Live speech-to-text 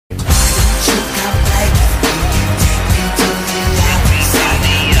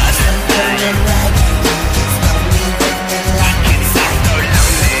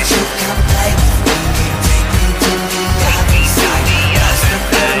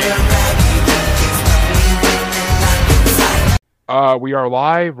We are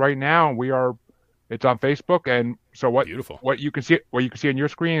live right now. It's on Facebook, and so Beautiful. what you can see on your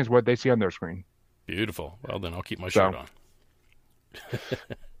screen is what they see on their screen. Beautiful. Well, then I'll keep my shirt So on.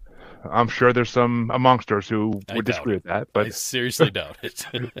 I'm sure there's some amongst us who I would doubt disagree it. with that, I but seriously doubt it.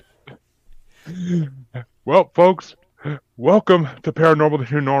 well, folks, welcome to Paranormal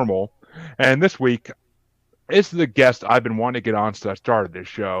to New Normal. And this week, it's the guest I've been wanting to get on since I started this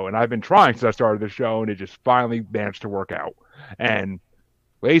show, and I've been trying since I started this show, and it just finally managed to work out. And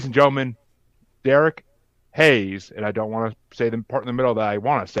ladies and gentlemen, Derek Hayes, and I don't want to say the part in the middle that I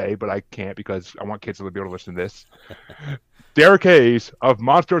want to say, but I can't because I want kids to be able to listen to this. Derek Hayes of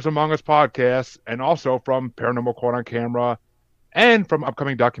Monsters Among Us podcast, and also from Paranormal Caught on Camera, and from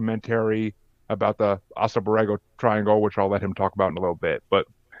upcoming documentary about the Asa Borrego Triangle, which I'll let him talk about in a little bit. But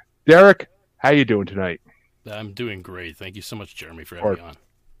Derek, how you doing tonight? I'm doing great. Thank you so much, Jeremy, for having Or me on.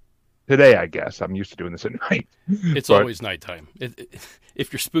 today, I guess. I'm used to doing this at night. It's But always nighttime.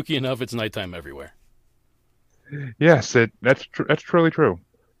 If you're spooky enough, it's nighttime everywhere. yes, that's truly true.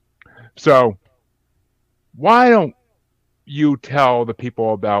 So why don't you tell the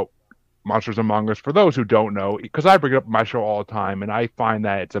people about Monsters Among Us for those who don't know? Because I bring it up in my show all the time, and I find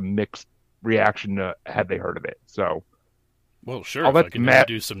that it's a mixed reaction to had they heard of it. So Well, sure. I'll If I let can Matt,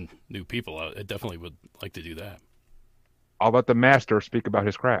 introduce some new people, I definitely would like to do that. I'll let the master speak about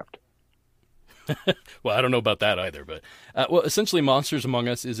his craft. Well, I don't know about that either, but essentially, Monsters Among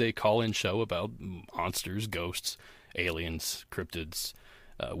Us is a call-in show about monsters, ghosts, aliens, cryptids,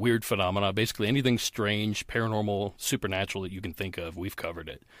 weird phenomena, basically anything strange, paranormal, supernatural that you can think of. We've covered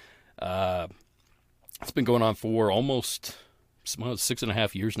it. Uh, it's been going on for almost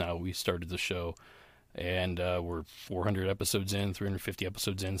 6.5 years now. We started the show, and we're 400 episodes in, 350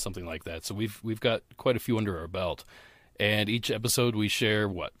 episodes in, something like that. So we've got quite a few under our belt. And each episode we share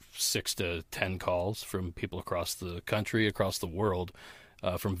 6 to 10 calls from people across the country, across the world,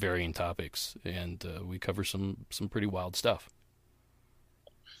 from varying topics, and we cover some pretty wild stuff.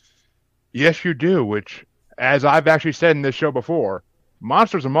 Yes, you do. Which, as I've actually said in this show before,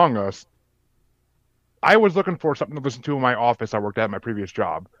 Monsters Among Us. I was looking for something to listen to in my office I worked at my previous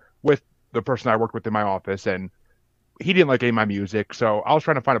job with the person I worked with in my office, and he didn't like any of my music, so I was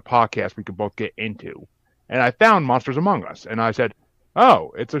trying to find a podcast we could both get into. And I found Monsters Among Us, and I said,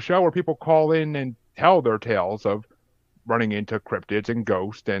 "Oh, it's a show where people call in and tell their tales of running into cryptids and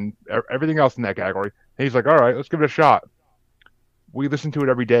ghosts and everything else in that category." And he's like, "All right, let's give it a shot." We listened to it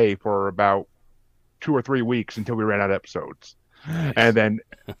every day for about 2 or 3 weeks until we ran out of episodes. And Nice. then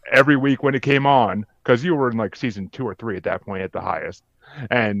every week when it came on, because you were in like season 2 or 3 at that point at the highest,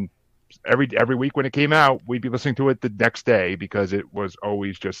 and every week when it came out, we'd be listening to it the next day because it was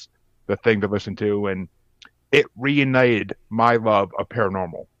always just the thing to listen to, and it reunited my love of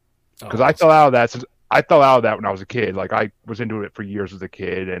paranormal. Oh, Because awesome. I fell out of that when I was a kid. Like I was into it for years as a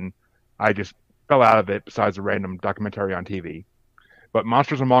kid, and I just fell out of it. Besides a random documentary on TV, but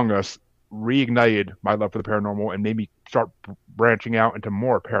Monsters Among Us reignited my love for the paranormal and made me start branching out into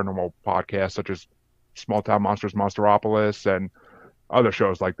more paranormal podcasts such as Small Town Monsters, Monsteropolis, and other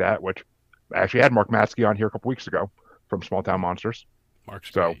shows like that, which I actually had Mark Matsky on here a couple weeks ago from Small Town Monsters.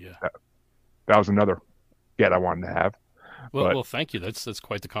 Mark's So great. Yeah. that was another get I wanted to have. Well, But well, thank you. That's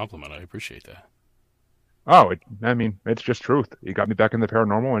quite the compliment. I appreciate that. I mean, it's just truth. It got me back in the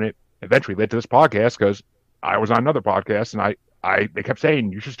paranormal, and it eventually led to this podcast because I was on another podcast, and they kept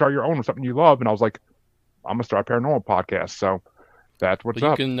saying you should start your own with something you love, and I was like, I'm gonna start a paranormal podcast. So that's what's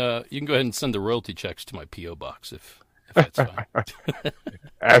Well, up. you can go ahead and send the royalty checks to my PO box if that's fine.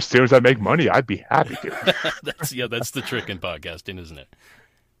 As soon as I make money, I'd be happy to. That's the trick in podcasting, isn't it?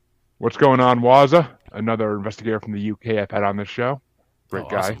 What's going on, Waza? Another investigator from the UK I've had on this show. Oh, Great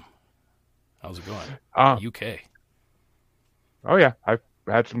guy. awesome. How's it going? Uh, UK. oh yeah, I've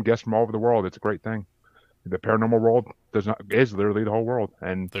had some guests from all over the world. It's a great thing. The paranormal world is literally the whole world,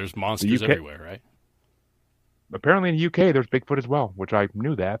 and There's the monsters UK. everywhere, right? Apparently in the UK, there's Bigfoot as well, which I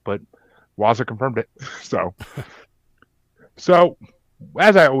knew that, but Waza confirmed it. So, so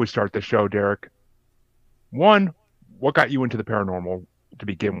as I always start the show, Derek, one, what got you into the paranormal to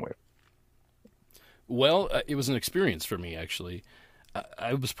begin with? Well, it was an experience for me, actually.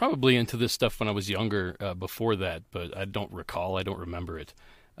 I was probably into this stuff when I was younger before that, but I don't recall. I don't remember it.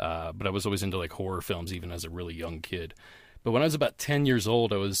 But I was always into like horror films, even as a really young kid. But when I was about 10 years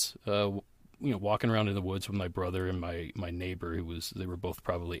old, I was walking around in the woods with my brother and my neighbor, they were both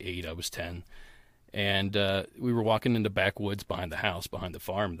probably 8, I was 10. And we were walking in the backwoods behind the house, behind the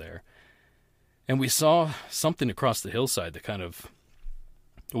farm there. And we saw something across the hillside that kind of,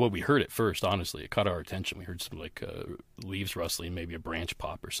 well, we heard it first, honestly. It caught our attention. We heard some leaves rustling, maybe a branch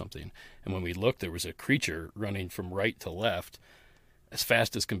pop or something. And when we looked, there was a creature running from right to left, as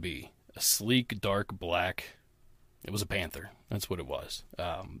fast as can be. A sleek, dark black. It was a panther. That's what it was.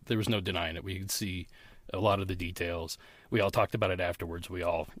 There was no denying it. We could see a lot of the details. We all talked about it afterwards. We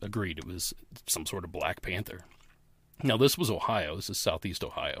all agreed it was some sort of black panther. Now, this was Ohio. This is southeast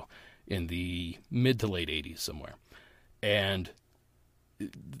Ohio in the mid to late 80s somewhere. And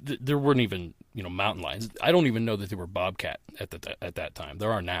there weren't even, mountain lions. I don't even know that there were bobcat at that time.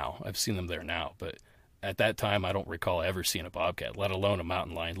 There are now. I've seen them there now. But at that time, I don't recall ever seeing a bobcat, let alone a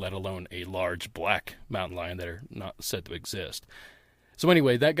mountain lion, let alone a large black mountain lion that are not said to exist. So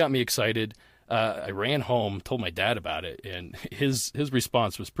anyway, that got me excited. I ran home, told my dad about it, and his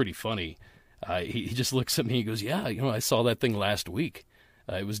response was pretty funny. He just looks at me and goes, yeah, I saw that thing last week.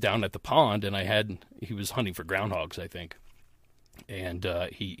 It was down at the pond, and he was hunting for groundhogs, I think. And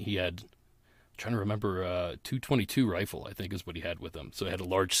he had, I'm trying to remember, 222 rifle, I think is what he had with him. So it had a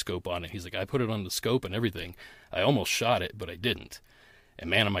large scope on it. He's like, I put it on the scope and everything. I almost shot it, but I didn't. And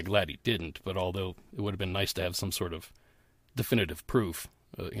man, am I glad he didn't. But although it would have been nice to have some sort of definitive proof,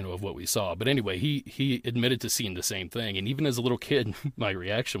 of what we saw. But anyway, he admitted to seeing the same thing. And even as a little kid, my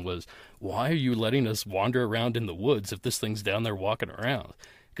reaction was, why are you letting us wander around in the woods if this thing's down there walking around?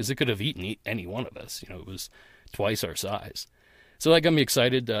 Because it could have eaten any one of us. It was twice our size. So that got me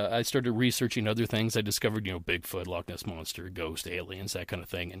excited. I started researching other things. I discovered, Bigfoot, Loch Ness Monster, ghost, aliens, that kind of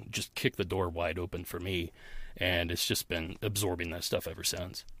thing, and just kicked the door wide open for me. And it's just been absorbing that stuff ever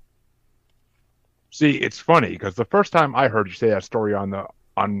since. See, it's funny because the first time I heard you say that story on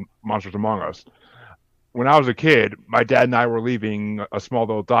Monsters Among Us, when I was a kid, my dad and I were leaving a small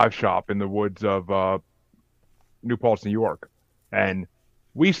little dive shop in the woods of New Paltz, New York, and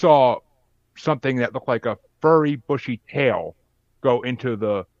we saw something that looked like a furry, bushy tail go into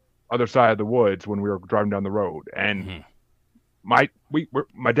the other side of the woods when we were driving down the road. And my dad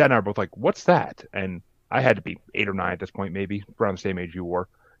and I were both like, "What's that?" And I had to be 8 or 9 at this point, maybe around the same age you were.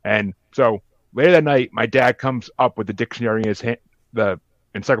 And so later that night, my dad comes up with the dictionary in his hand, the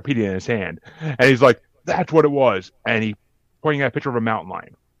encyclopedia in his hand, and he's like, "That's what it was." And he pointing at a picture of a mountain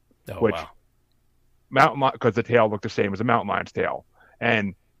lion, because the tail looked the same as a mountain lion's tail.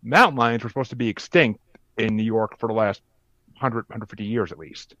 And mountain lions were supposed to be extinct in New York for the last 150 years at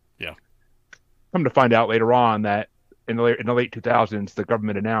least. Yeah. Come to find out later on that in the late 2000s, the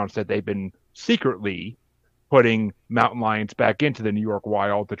government announced that they've been secretly putting mountain lions back into the New York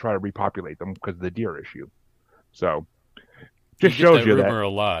wild to try to repopulate them because of the deer issue. So just shows you that rumor a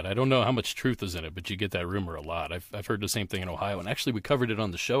lot. I don't know how much truth is in it, but you get that rumor a lot. I've heard the same thing in Ohio, and actually we covered it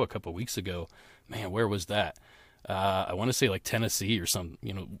on the show a couple of weeks ago. Man, where was that? I want to say like Tennessee or some,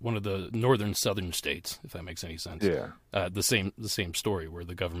 one of the southern states, if that makes any sense. Yeah. The same story where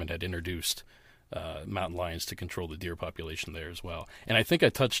the government had introduced mountain lions to control the deer population there as well. And I think I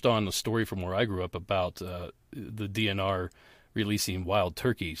touched on the story from where I grew up about the DNR releasing wild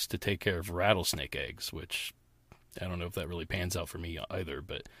turkeys to take care of rattlesnake eggs, which I don't know if that really pans out for me either,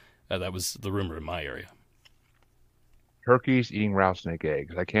 but that was the rumor in my area. Turkeys eating rattlesnake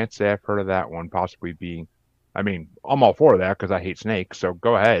eggs. I can't say I've heard of that one possibly being. I mean, I'm all for that because I hate snakes. So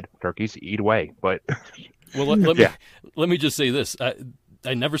go ahead, turkeys, eat away. But well, let me just say this: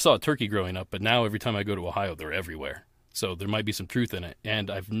 I never saw a turkey growing up, but now every time I go to Ohio, they're everywhere. So there might be some truth in it.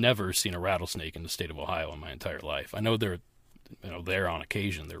 And I've never seen a rattlesnake in the state of Ohio in my entire life. I know they're, there on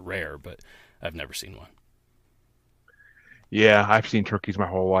occasion. They're rare, but I've never seen one. Yeah, I've seen turkeys my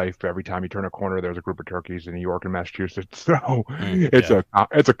whole life. Every time you turn a corner, there's a group of turkeys in New York and Massachusetts. So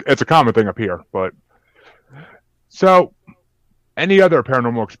it's a common thing up here. But so, any other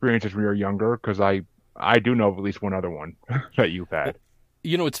paranormal experiences when you were younger? Because I do know of at least one other one that you've had.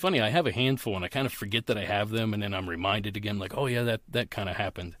 It's funny. I have a handful, and I kind of forget that I have them, and then I'm reminded again, like, oh yeah, that kind of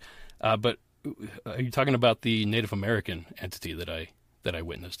happened. But are you talking about the Native American entity that I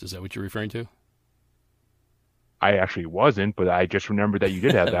witnessed? Is that what you're referring to? I actually wasn't, but I just remembered that you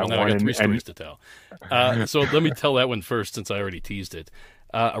did have that well, one. I got three stories to tell. So let me tell that one first, since I already teased it.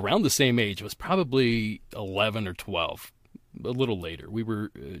 Around the same age, it was probably 11 or 12, a little later. We were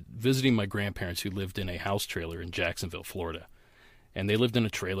visiting my grandparents who lived in a house trailer in Jacksonville, Florida. And they lived in a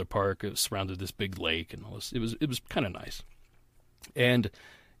trailer park. It surrounded this big lake and all this. It was kind of nice. And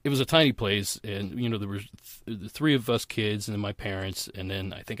it was a tiny place, and, there were the three of us kids and then my parents, and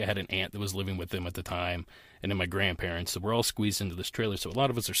then I think I had an aunt that was living with them at the time, and then my grandparents. So we're all squeezed into this trailer, so a lot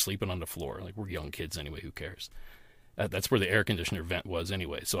of us are sleeping on the floor. Like, we're young kids anyway, who cares? That's where the air conditioner vent was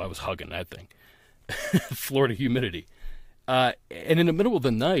anyway, so I was hugging that thing. Florida humidity. And in the middle of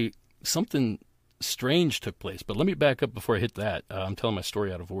the night, something strange took place. But let me back up before I hit that. I'm telling my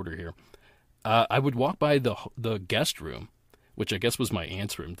story out of order here. I would walk by the guest room, which I guess was my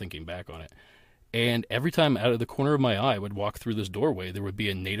aunt's room, thinking back on it. And every time out of the corner of my eye I would walk through this doorway, there would be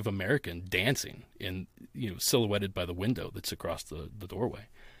a Native American dancing in, silhouetted by the window that's across the doorway.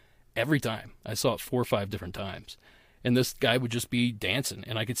 Every time. I saw it 4 or 5 different times. And this guy would just be dancing,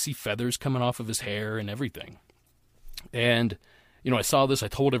 and I could see feathers coming off of his hair and everything. And, I saw this. I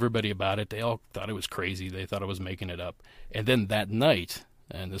told everybody about it. They all thought it was crazy. They thought I was making it up. And then that night,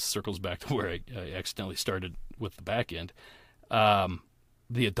 and this circles back to where I accidentally started with the back end,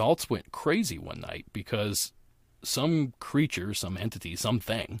 the adults went crazy one night because some creature, some entity,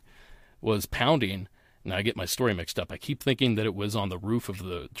 something was pounding. Now I get my story mixed up. I keep thinking that it was on the roof of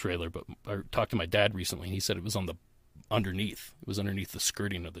the trailer, but I talked to my dad recently, and he said it was underneath. It was underneath the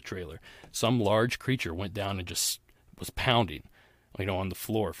skirting of the trailer. Some large creature went down and just was pounding, on the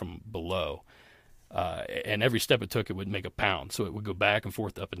floor from below. And every step it took, it would make a pound. So it would go back and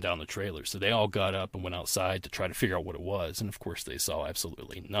forth up and down the trailer. So they all got up and went outside to try to figure out what it was. And of course, they saw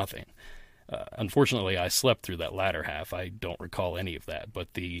absolutely nothing. Unfortunately, I slept through that latter half. I don't recall any of that.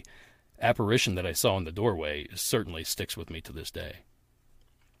 But the apparition that I saw in the doorway certainly sticks with me to this day.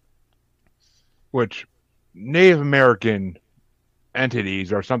 Which Native American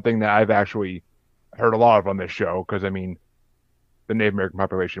entities are something that I've actually heard a lot of on this show, because, the Native American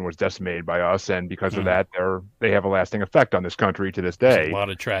population was decimated by us, and because of that, they have a lasting effect on this country to this day. There's a lot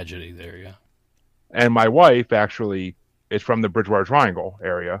of tragedy there, yeah. And my wife actually is from the Bridgewater Triangle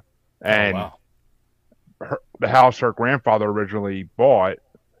area, and the house her grandfather originally bought,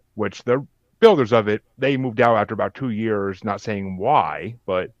 which the builders of it, they moved out after about 2 years, not saying why,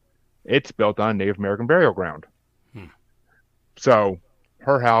 but it's built on Native American burial ground. So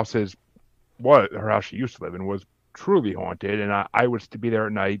her house her house she used to live in was truly haunted, and I was to be there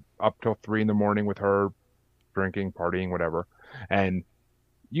at night up till 3 a.m. with her, drinking, partying, whatever. And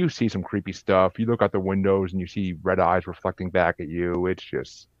you see some creepy stuff. You look out the windows and you see red eyes reflecting back at you. It's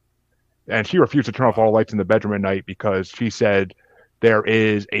just, and she refused to turn off all the lights in the bedroom at night because she said there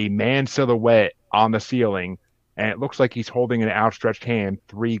is a man silhouette on the ceiling, and it looks like he's holding an outstretched hand,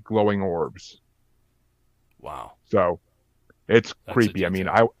 3 glowing orbs. Wow. So it's creepy.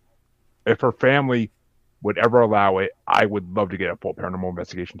 If her family would ever allow it, I would love to get a full paranormal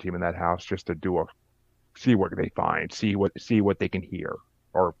investigation team in that house just to see what they find, see what they can hear.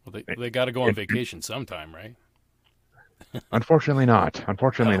 Or they got to go on vacation sometime, right? Unfortunately not.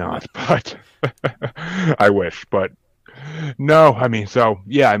 But I wish. But no,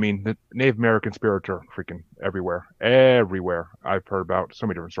 the Native American spirits are freaking everywhere. I've heard about so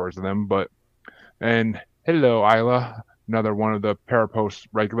many different stories of them. And hello, Isla, another one of the Parapost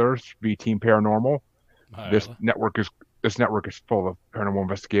regulars, V Team Paranormal. Hi, this Isla. network is full of paranormal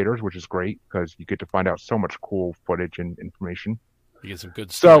investigators, which is great because you get to find out so much cool footage and information. You get some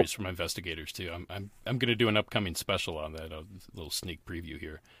good stories from investigators too. I'm going to do an upcoming special on that. A little sneak preview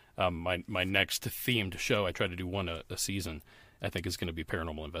here. My next themed show, I try to do one a season, I think is going to be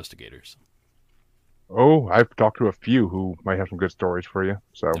paranormal investigators. Oh, I've talked to a few who might have some good stories for you.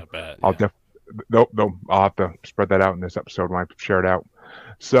 So Not bad, yeah. I'll have to spread that out in this episode when I share it out.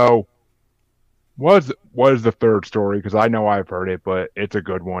 So what is the third story? Because I know I've heard it, but it's a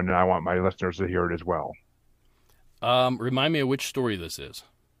good one, and I want my listeners to hear it as well. Remind me of which story this is.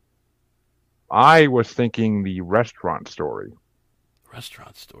 I was thinking the restaurant story.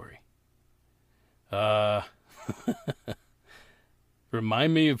 Restaurant story.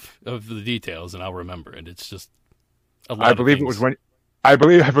 Remind me of the details, and I'll remember it. It's just a lot. I believe it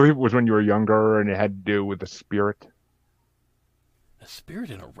was when you were younger, and it had to do with the spirit. A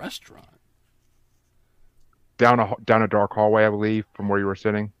spirit in a restaurant. Down a dark hallway, I believe, from where you were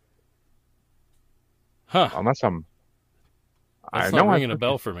sitting. Huh. Unless That's not ringing a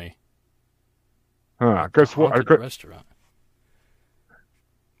bell for me. Huh. Restaurant.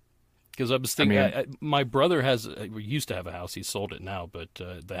 Because I was thinking, my brother used to have a house. He sold it now, but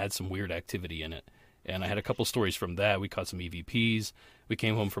that had some weird activity in it. And I had a couple stories from that. We caught some EVPs. We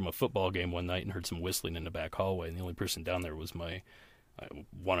came home from a football game one night and heard some whistling in the back hallway. And the only person down there was my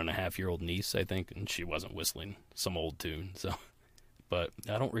 1.5-year-old niece, I think, and she wasn't whistling some old tune. So, but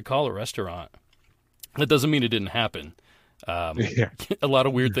I don't recall a restaurant. That doesn't mean it didn't happen. A lot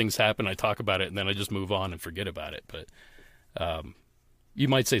of weird things happen. I talk about it, and then I just move on and forget about it. But you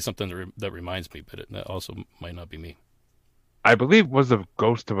might say something that reminds me, but that also might not be me. I believe it was the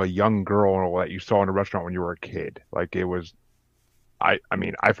ghost of a young girl that you saw in a restaurant when you were a kid. Like it was,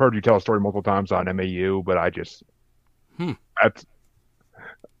 I've heard you tell a story multiple times on MAU, but I just, that's,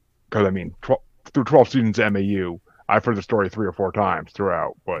 because through 12 seasons of MAU, I've heard the story 3 or 4 times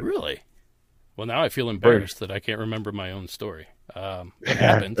throughout. But really? Well, now I feel embarrassed that I can't remember my own story. It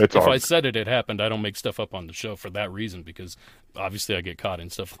happened. It's If I hard. said it, it happened. I don't make stuff up on the show for that reason because obviously I get caught in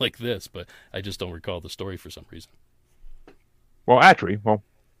stuff like this, but I just don't recall the story for some reason. Well, actually,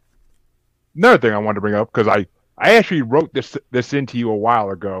 another thing I wanted to bring up because I actually wrote this into you a while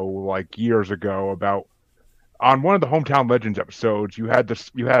ago, like years ago, about on one of the Hometown Legends episodes. You had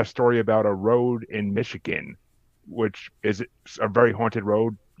a story about a road in Michigan, which is a very haunted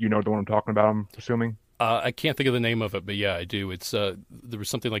road. You know the one I'm talking about, I'm assuming. I can't think of the name of it, but yeah, I do. It's there was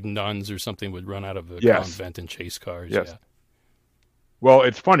something like nuns or something would run out of a Yes, convent and chase cars. yes. Yeah. Well,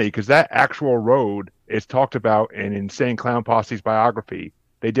 it's funny because that actual road is talked about in Insane Clown Posse's biography.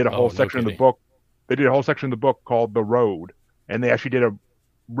 They did a whole Oh, no section of the kidding. book. They did a whole section of the book called "The Road," and they actually did a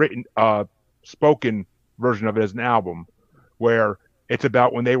written, spoken version of it as an album, where it's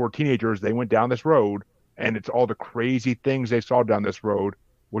about when they were teenagers. They went down this road, and it's all the crazy things they saw down this road,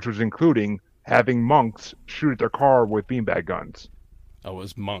 which was including having monks shoot at their car with beanbag guns. Oh, it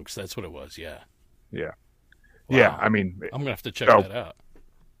was monks. That's what it was. Yeah. Yeah, yeah. Wow. I mean, I'm gonna have to check so that out.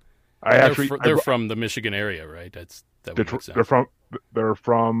 I And actually they're from the Michigan area, right? That would make They're sense.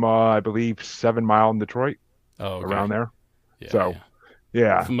 from I believe 7 Mile in Detroit, Oh, okay. around there. Yeah, So yeah. I'm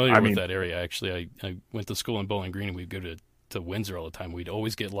yeah, familiar I with mean, that area. Actually, I went to school in Bowling Green, and we'd go to Windsor all the time. We'd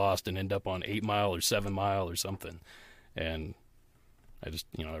always get lost and end up on 8 Mile or 7 Mile or something. And I just,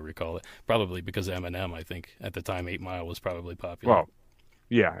 I recall it probably because of Eminem. I think at the time 8 Mile was probably popular. well,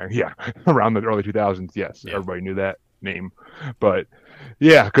 yeah, yeah, around the early 2000s. Yes, Yeah. everybody knew that name, but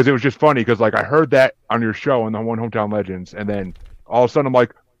yeah, because it was just funny because like I heard that on your show on the One Hometown Legends, and then all of a sudden I'm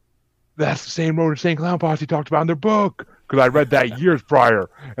like, that's the same road St. Clown Posse talked about in their book because I read that years prior,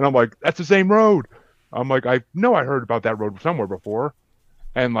 and I'm like, that's the same road. I'm like, I know I heard about that road somewhere before,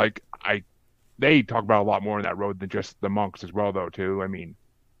 and like they talk about a lot more in that road than just the monks as well, though. Too, I mean,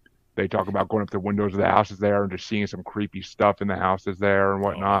 they talk about going up to the windows of the houses there and just seeing some creepy stuff in the houses there and Oh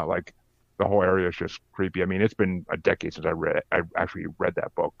yeah. whatnot. Like the whole area is just creepy. I mean, it's been a decade since I actually read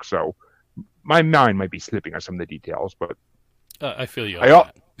that book, so my mind might be slipping on some of the details, but I feel you I on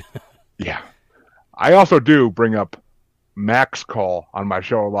that. yeah, I also do bring up Mac's call on my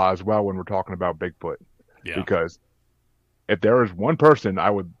show a lot as well when we're talking about Bigfoot, Yeah. because if there is one person I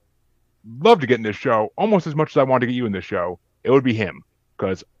would love to get in this show almost as much as I want to get you in this show, it would be him,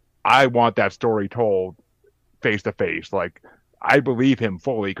 because I want that story told face to face. Like I believe him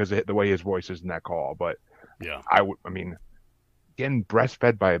fully because of the way his voice is in that call. But Yeah. I mean, getting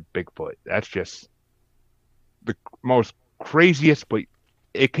breastfed by a Bigfoot, that's just the most craziest. But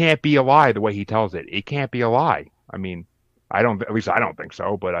it can't be a lie the way he tells it. It can't be a lie. I mean, at least I don't think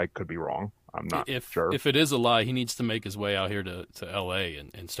so, but I could be wrong. I'm not sure. If it is a lie, he needs to make his way out here to L.A.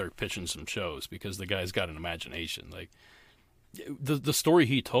 and start pitching some shows because the guy's got an imagination. Like the story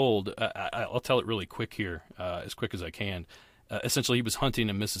he told, I'll tell it really quick here, as quick as I can. Essentially, he was hunting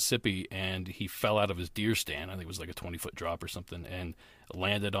in Mississippi and he fell out of his deer stand. I think it was like a 20-foot drop or something, and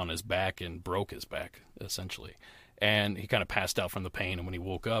landed on his back and broke his back essentially. And he kind of passed out from the pain. And when he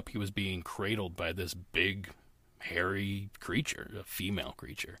woke up, he was being cradled by this big, hairy creature, a female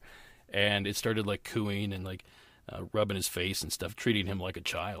creature, and it started like cooing and like rubbing his face and stuff, treating him like a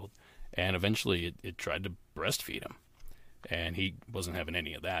child. And eventually, it tried to breastfeed him. And he wasn't having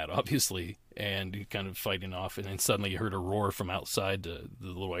any of that, obviously, and he kind of fighting off. And then suddenly he heard a roar from outside the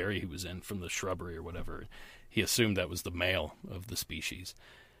little area he was in, from the shrubbery or whatever. He assumed that was the male of the species.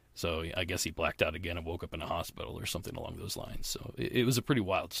 So I guess he blacked out again and woke up in a hospital or something along those lines. So it was a pretty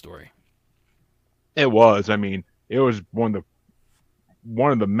wild story. It was. I mean, it was one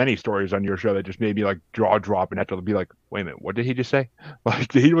of the many stories on your show that just made me like jaw drop and have to be like, wait a minute, what did he just say? Like,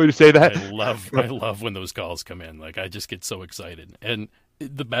 did he really just say that? I love when those calls come in. Like I just get so excited. And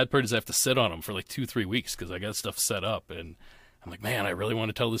the bad part is I have to sit on them for like 2-3 weeks because I got stuff set up, and I'm like, man, I really want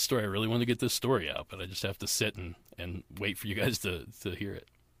to tell this story. I really want to get this story out, but I just have to sit and wait for you guys to hear it.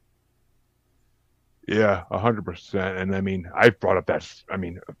 Yeah, 100%. And I mean, I've brought up a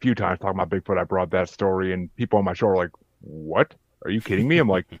few times talking about Bigfoot. I brought that story, and people on my show are like, "What? Are you kidding me?" I'm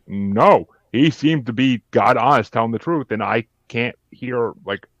like, "No." He seemed to be God honest, telling the truth, and I can't hear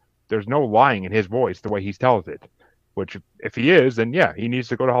like there's no lying in his voice the way he tells it. Which, if he is, then yeah, he needs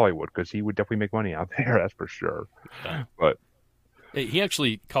to go to Hollywood because he would definitely make money out there. That's for sure. Yeah. But He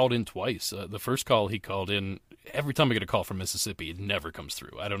actually called in twice. The first call he called in, every time I get a call from Mississippi, it never comes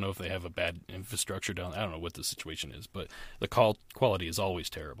through. I don't know if they have a bad infrastructure down. I don't know what the situation is, but the call quality is always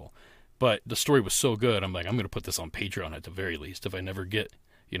terrible. But the story was so good, I'm like, I'm going to put this on Patreon at the very least. If I never get,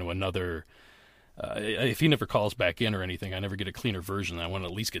 another, if he never calls back in or anything, I never get a cleaner version. I want to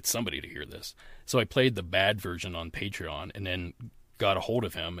at least get somebody to hear this. So I played the bad version on Patreon and then got a hold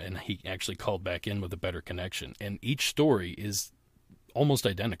of him, and he actually called back in with a better connection. And each story is almost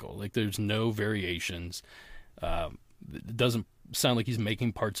identical. Like there's no variations. It doesn't sound like he's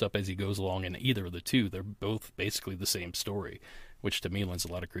making parts up as he goes along in either of the two. They're both basically the same story, which to me lends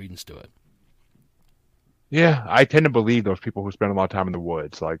a lot of credence to it. Yeah, I tend to believe those people who spend a lot of time in the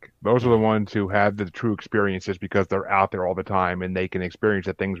woods. Like those are the Mhm. ones who have the true experiences because they're out there all the time and they can experience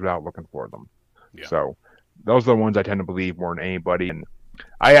the things without looking for them. Yeah. So those are the ones I tend to believe more than anybody. And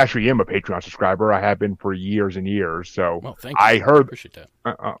I actually am a Patreon subscriber. I have been for years and years. So Well, thank you. I I heard. appreciate that.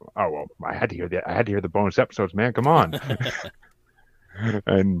 Oh well, I had to hear that. I had to hear the bonus episodes, man. Come on.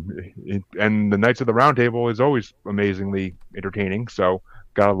 And the Knights of the Round Table is always amazingly entertaining. So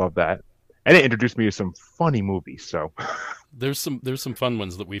gotta love that. And it introduced me to some funny movies. So There's some fun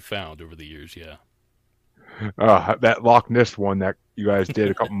ones that we've found over the years. Yeah. that Loch Ness one that you guys did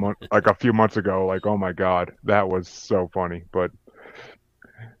a couple months, like a few months ago, like oh my god, that was so funny. But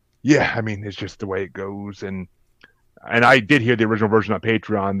yeah, I mean, it's just the way it goes. And I did hear the original version on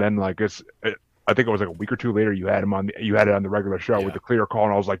Patreon. Then I think it was like a week or two later, you had it on the regular show with Yeah. the clear call,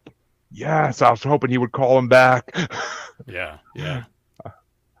 and I was like, yes, I was hoping he would call him back. Yeah. Yeah.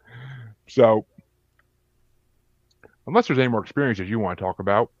 So unless there's any more experiences you want to talk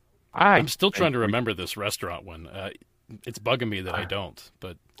about, I'm I still trying think to we remember this restaurant one. It's bugging me that I don't.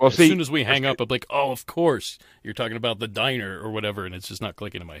 But well as see. soon as we hang up, I'm like, oh, of course you're talking about the diner or whatever, and it's just not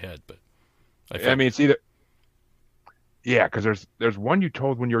clicking in my head. But I I found mean, it. it's either yeah, because there's one you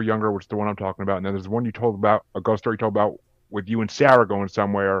told when you were younger, which is the one I'm talking about, and then there's one you told about a ghost story you told about with you and Sarah going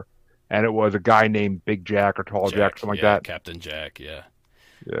somewhere, and it was a guy named Big Jack or Tall Jack, Jack, something like yeah, that. Captain Jack, yeah.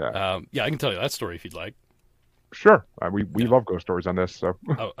 Yeah, Yeah, I can tell you that story if you'd like. sure. We Yeah, love ghost stories on this, so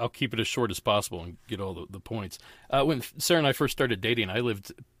I'll keep it as short as possible and get all the points. When Sarah and I first started dating, I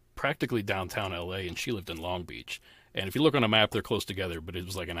lived practically downtown LA, and she lived in Long Beach. And if you look on a map, they're close together, but it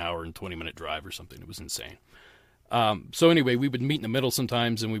was like an hour and 20-minute drive or something. It was insane. So anyway, we would meet in the middle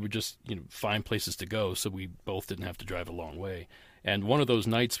sometimes, and we would just find places to go, so we both didn't have to drive a long way. And one of those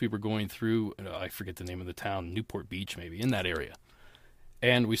nights we were going through, I forget the name of the town, Newport Beach maybe, in that area.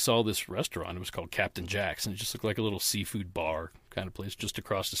 And we saw this restaurant. It was called Captain Jack's, and it just looked like a little seafood bar kind of place just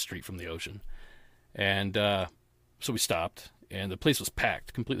across the street from the ocean. And so we stopped, and the place was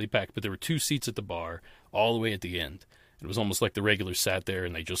packed, completely packed, but there were two seats at the bar all the way at the end. It was almost like the regulars sat there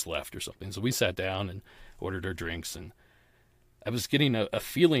and they just left or something. So we sat down and ordered our drinks, and I was getting a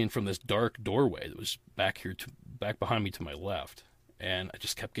feeling from this dark doorway that was back behind me to my left. And I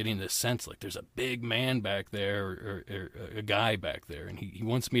just kept getting this sense like there's a big man back there or a guy back there, and he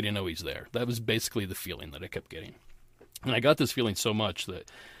wants me to know he's there. That was basically the feeling that I kept getting. And I got this feeling so much that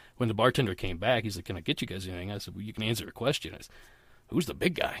when the bartender came back, he's like, "Can I get you guys anything?" I said, "Well, you can answer a question." I said, "Who's the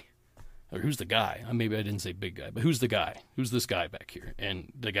big guy?" Or who's the guy? Maybe I didn't say big guy, but who's the guy? Who's this guy back here?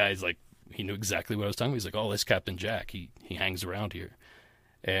 And the guy's like, he knew exactly what I was talking about. He's like, "Oh, that's Captain Jack. He hangs around here."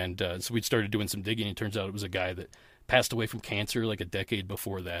 And so we started doing some digging. And it turns out it was a guy that passed away from cancer like a decade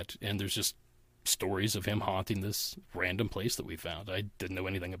before that. And there's just stories of him haunting this random place that we found. I didn't know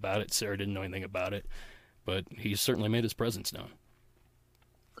anything about it. Sarah didn't know anything about it. But he certainly made his presence known.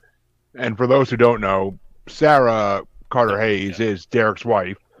 and for those who don't know, Sarah Carter Oh, Hayes yeah. is Derek's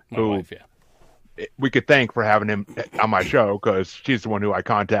wife, My who wife, yeah. we could thank for having him on my show because she's the one who I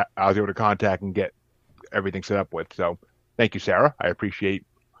was able to contact and get everything set up with. So thank you, Sarah. I appreciate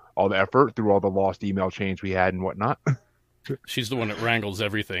all the effort through all the lost email chains we had and whatnot. She's the one that wrangles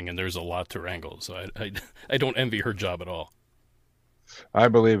everything, and there's a lot to wrangle. So I don't envy her job at all. I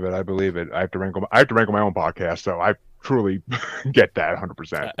believe it. I believe it. I have to wrangle my own podcast, so I truly get that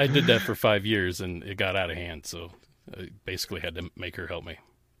 100%. I did that for 5 years, and it got out of hand. So I basically had to make her help me.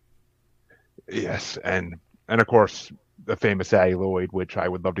 Yes, and of course the famous Addie Lloyd, which I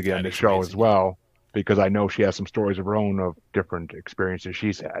would love to get on the Addie's show amazing, as well, because I know she has some stories of her own of different experiences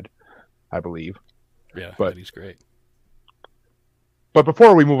she's had. I believe. Yeah, But Eddie's great.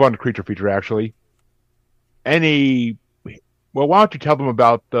 before we move on to creature feature, actually, any why don't you tell them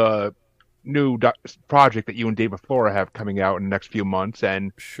about the new project that you and David Flora have coming out in the next few months,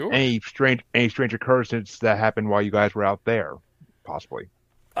 and Sure. any strange occurrences that happened while you guys were out there, possibly.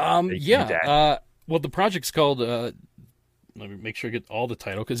 Yeah. That. Well, the project's called. Let me make sure I get all the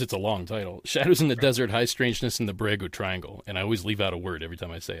title because it's a long title. Shadows in the Desert, High Strangeness in the Borrego Triangle, and I always leave out a word every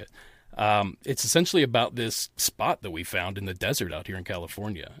time I say it. It's essentially about this spot that we found in the desert out here in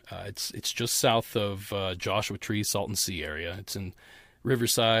California. It's just south of Joshua Tree, Salton Sea area. It's in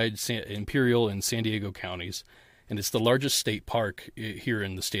Riverside, Imperial, and San Diego counties, and it's the largest state park here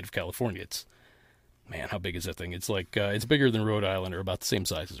in the state of California. It's man, how big is that thing? It's like it's bigger than Rhode Island, or about the same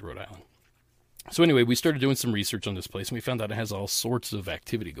size as Rhode Island. So anyway, we started doing some research on this place, and we found out it has all sorts of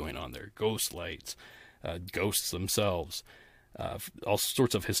activity going on there: ghost lights, ghosts themselves. all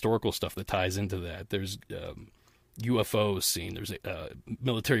sorts of historical stuff that ties into that. There's UFOs seen. There's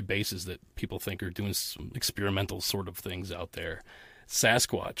military bases that people think are doing some experimental sort of things out there.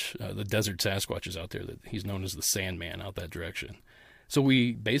 Sasquatch, the desert Sasquatch is out there. That he's known as the Sandman out that direction. So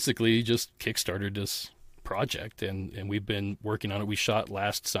we basically just kickstarted this project, and we've been working on it. We shot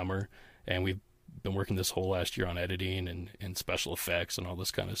last summer, and we've been working this whole last year on editing and special effects and all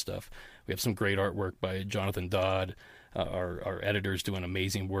this kind of stuff. We have some great artwork by Jonathan Dodd. Our editor's doing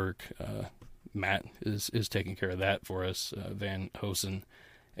amazing work. Matt is taking care of that for us, Van Hosen.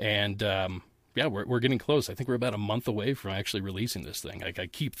 And yeah, we're getting close. I think we're about a month away from actually releasing this thing. I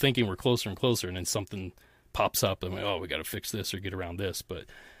keep thinking we're closer and closer, and then something pops up, and I'm like, oh, we got to fix this or get around this. But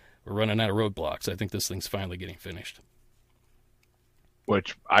we're running out of roadblocks. I think this thing's finally getting finished.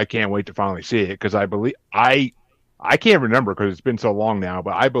 Which I can't wait to finally see it, because I believe I can't remember because it's been so long now,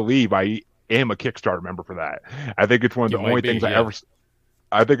 but I believe I am a Kickstarter member for that. I think it's one of the only things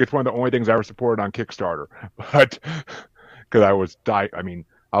I think it's one of the only things I ever supported on Kickstarter. But because I was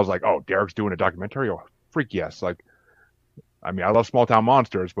like, oh, Derek's doing a documentary? Oh, freak yes. Like, I mean, I love Small Town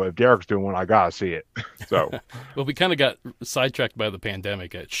Monsters, but if Derek's doing one, I gotta see it. So, well, we kind of got sidetracked by the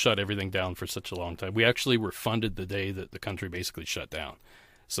pandemic. It shut everything down for such a long time. We actually were funded the day that the country basically shut down,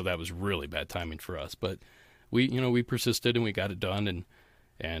 so that was really bad timing for us. But we persisted and we got it done,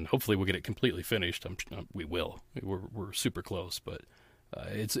 and hopefully we'll get it completely finished. We will. We're super close, but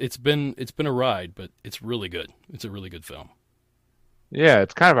it's been a ride, but it's really good. It's a really good film. Yeah,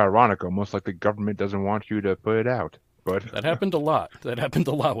 it's kind of ironic, almost like the government doesn't want you to put it out. But that happened a lot. That happened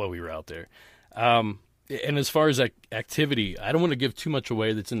a lot while we were out there. And as far as activity, I don't want to give too much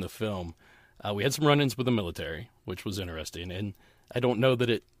away that's in the film. We had some run-ins with the military, which was interesting, and I don't know that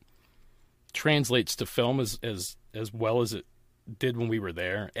it translates to film as well as it did when we were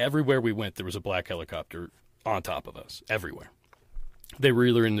there. Everywhere we went, there was a black helicopter on top of us, everywhere. They were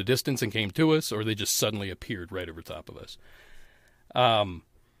either in the distance and came to us, or they just suddenly appeared right over top of us.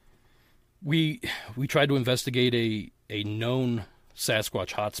 We tried to investigate a known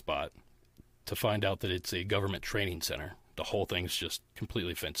Sasquatch hotspot to find out that it's a government training center. The whole thing's just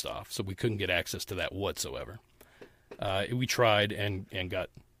completely fenced off, so we couldn't get access to that whatsoever. We tried and got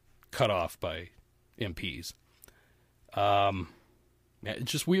cut off by MPs.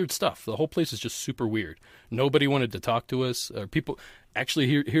 It's just weird stuff. The whole place is just super weird. Nobody wanted to talk to us. People actually,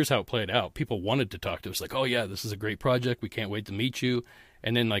 here's how it played out. People wanted to talk to us, like, "Oh yeah, this is a great project. We can't wait to meet you."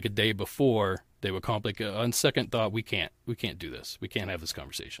 And then, like a day before, they would come up like, on second thought, we can't do this. We can't have this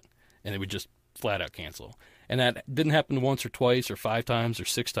conversation. And they would just flat out cancel. And that didn't happen once or twice or 5 times or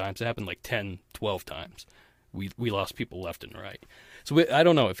 6 times. It happened like 10, 12 times. We lost people left and right. So I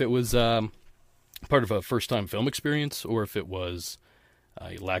don't know if it was part of a first-time film experience, or if it was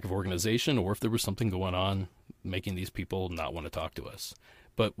a lack of organization, or if there was something going on making these people not want to talk to us.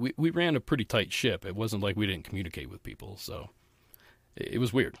 But we ran a pretty tight ship. It wasn't like we didn't communicate with people, so it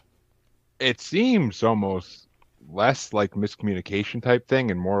was weird. It seems almost less like miscommunication type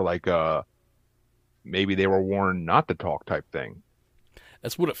thing and more like maybe they were warned not to talk type thing.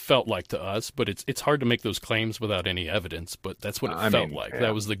 That's what it felt like to us, but it's hard to make those claims without any evidence, but that's what it felt like. Yeah.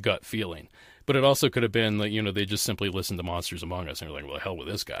 That was the gut feeling. But it also could have been like, they just simply listened to Monsters Among Us and were like, well, hell with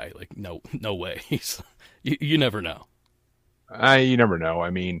this guy. Like, no way. You never know. You never know.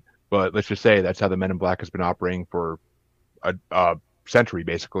 I mean, but let's just say that's how the Men in Black has been operating for a century,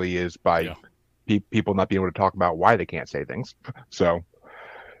 basically, is by people not being able to talk about why they can't say things. So,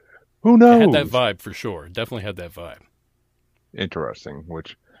 who knows? It had that vibe for sure. Definitely had that vibe. Interesting.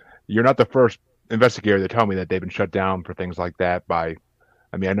 Which you're not the first investigator to tell me that they've been shut down for things like that by.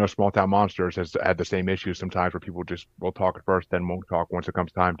 I mean, I know Small Town Monsters has had the same issues sometimes, where people just will talk at first, then won't talk once it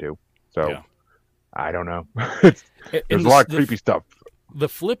comes time to. So, I don't know. There's a lot of creepy stuff. The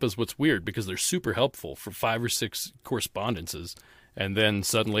flip is what's weird, because they're super helpful for 5 or 6 correspondences, and then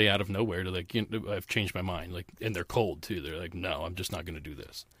suddenly out of nowhere, they're like, I've changed my mind. Like, and they're cold too. They're like, no, I'm just not going to do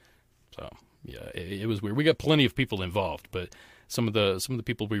this. So yeah, it was weird. We got plenty of people involved, but some of the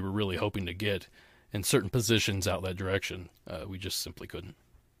people we were really hoping to get in certain positions out that direction, we just simply couldn't.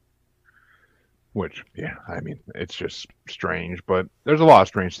 Which, yeah, I mean, it's just strange, but there's a lot of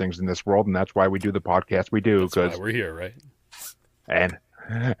strange things in this world, and that's why we do the podcast we do. That's why we're here, right? And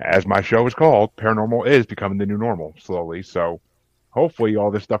as my show is called, Paranormal is becoming the new normal slowly. So hopefully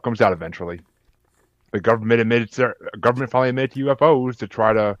all this stuff comes out eventually. The government finally admitted to UFOs to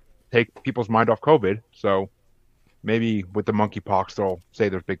try to take people's mind off COVID. So maybe with the monkeypox, they'll say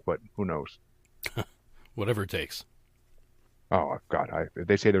there's Bigfoot. Who knows? Whatever it takes. Oh God! If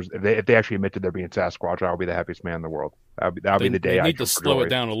they say if they actually admit to there being Sasquatch, I'll be the happiest man in the world. That'll be the They day I need to jump for slow it joy.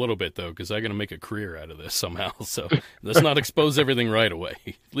 down a little bit though, because I'm going to make a career out of this somehow. So let's not expose everything right away.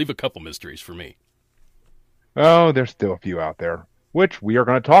 Leave a couple mysteries for me. Oh, there's still a few out there, which we are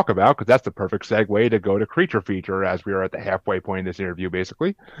going to talk about because that's the perfect segue to go to creature feature as we are at the halfway point in this interview,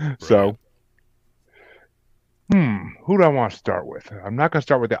 basically. Brilliant. So, who do I want to start with? I'm not going to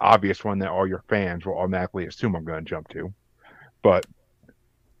start with the obvious one that all your fans will automatically assume I'm going to jump to, but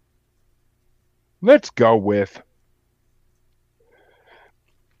let's go with.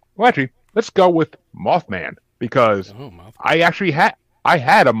 Well, actually, let's go with Mothman because Oh, mouth. I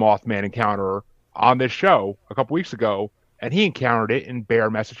had a Mothman encounter on this show a couple weeks ago, and he encountered it in Bear,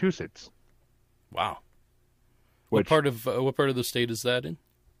 Massachusetts. Wow. Which, What part of the state is that in?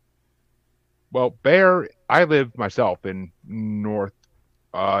 well, Bear. I live myself in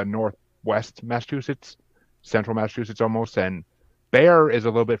northwest Massachusetts, central Massachusetts almost, and Bear is a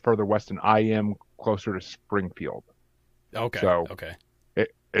little bit further west than I am, closer to Springfield. Okay. So Okay.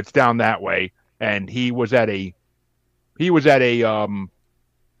 it's down that way. And he was at a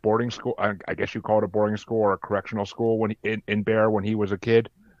boarding school. I guess you call it a boarding school or a correctional school in Bear when he was a kid,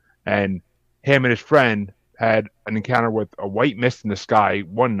 and him and his friend had an encounter with a white mist in the sky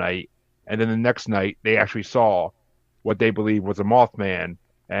one night, and then the next night they actually saw what they believed was a Mothman,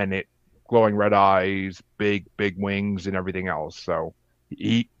 and it glowing red eyes, big wings, and everything else. So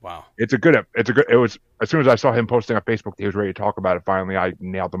he, Wow. it was as soon as I saw him posting on Facebook, he was ready to talk about it. Finally, I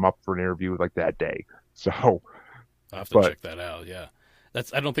nailed him up for an interview like that day. So, I'll have to but check that out. Yeah.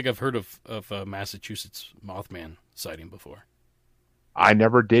 I don't think I've heard of Massachusetts Mothman sighting before. I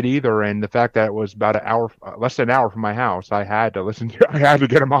never did either, and the fact that it was about an hour, less than an hour from my house, I had to listen to, I had to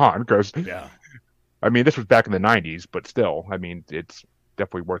get him on because, Yeah. I mean, this was back in the '90s, but still, I mean, it's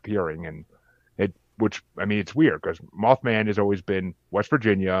definitely worth hearing, and I mean, it's weird because Mothman has always been West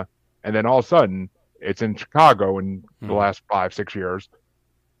Virginia, and then all of a sudden, it's in Chicago in the last 5, 6 years.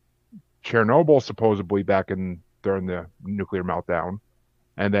 Chernobyl supposedly back in during the nuclear meltdown,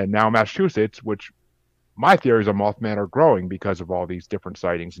 and then now Massachusetts, which my theories on Mothman are growing because of all these different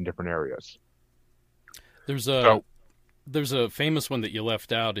sightings in different areas. There's So, there's a famous one that you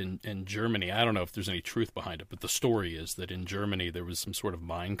left out in Germany. I don't know if there's any truth behind it, but the story is that in Germany there was some sort of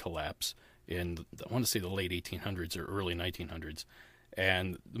mine collapse in, I want to say, the late 1800s or early 1900s,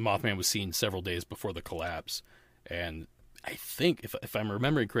 and the Mothman was seen several days before the collapse. And I think, if I'm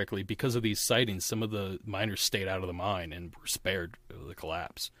remembering correctly, because of these sightings, some of the miners stayed out of the mine and were spared the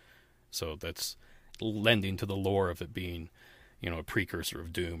collapse. So that's lending to the lore of it being, a precursor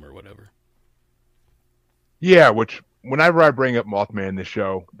of doom or whatever. yeah, which whenever I bring up Mothman in the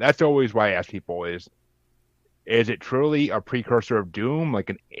show, that's always why I ask people is it truly a precursor of doom, like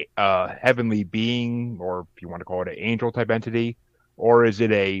an heavenly being, or if you want to call it an angel type entity, or is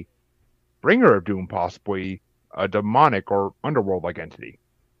it a bringer of doom, possibly a demonic or underworld like entity?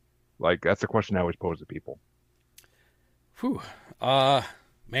 Like that's the question I always pose to people. Whew.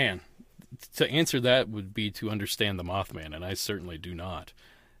 Man, to answer that would be to understand the Mothman, and I certainly do not.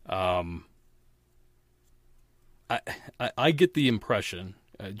 Um, I get the impression,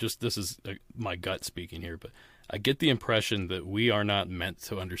 this is my gut speaking here, but I get the impression that we are not meant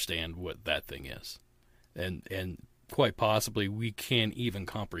to understand what that thing is, and quite possibly we can't even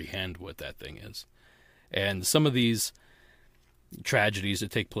comprehend what that thing is. And some of these tragedies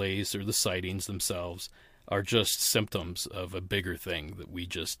that take place or the sightings themselves are just symptoms of a bigger thing that we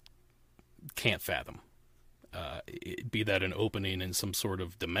just can't fathom. Be that an opening in some sort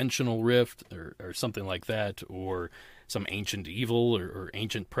of dimensional rift or something like that, or some ancient evil or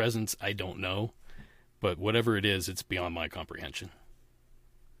ancient presence, I don't know. But whatever it is, it's beyond my comprehension.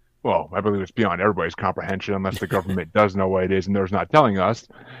 Well, I believe it's beyond everybody's comprehension unless the government does know what it is and there's not telling us.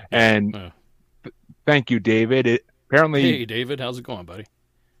 Yeah. And thank you, David. Apparently, Hey, David, how's it going, buddy?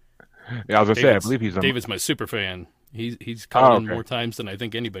 yeah, I was gonna say, I believe he's David's my super fan. He's called in okay. more times than I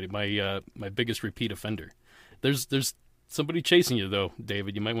think anybody. My biggest repeat offender. There's somebody chasing you though,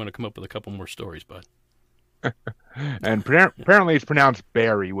 David. You might want to come up with a couple more stories, bud. And apparently it's pronounced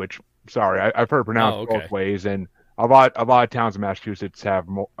Barry, which sorry, I've heard it pronounced okay. both ways, and a lot of towns in Massachusetts have.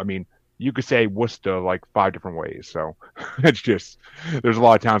 I mean, you could say Worcester like 5 different ways. So it's just there's a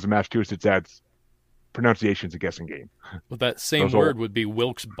lot of towns in Massachusetts that's pronunciation's a guessing game. Well, that same Those word old, would be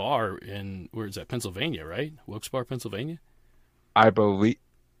Wilkes Barre in, where is that, Pennsylvania, right? Wilkes Barre, Pennsylvania? I believe,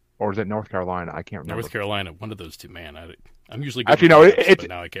 or is it North Carolina? I can't remember. North Carolina, one of those two, man. I'm usually good Actually, with no, maps, it's but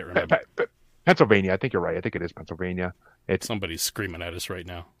now I can't remember. Pennsylvania. I think you're right. I think it is Pennsylvania. It's Somebody's screaming at us right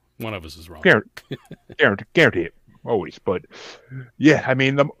now. One of us is wrong. guarantee it always. But yeah, I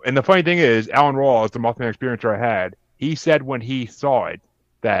mean, and the funny thing is, Alan Rawls, the Mothman experiencer I had, he said when he saw it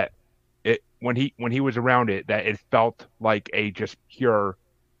that when he was around it that it felt like a just pure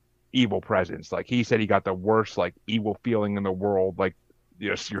evil presence. Like he said he got the worst like evil feeling in the world. Like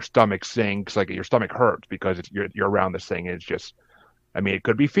your stomach sinks, like your stomach hurts because you're around this thing. And it's just, I mean, it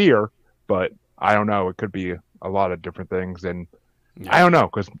could be fear, but I don't know. It could be a lot of different things, and I Yeah. don't know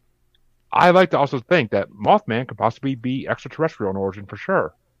because I like to also think that Mothman could possibly be extraterrestrial in origin for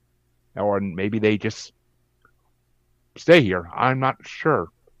sure, or maybe they just stay here. I'm not sure.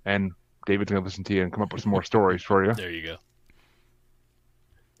 And David's gonna listen to you and come up with some more stories for you. There you go.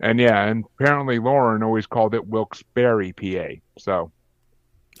 And yeah, and apparently Lauren always called it Wilkes-Barre, PA. So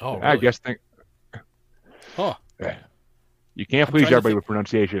Oh, I really? guess Huh. you can't I'm please trying to everybody think. with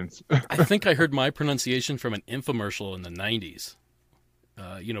pronunciations. I think I heard my pronunciation from an infomercial in the 90s.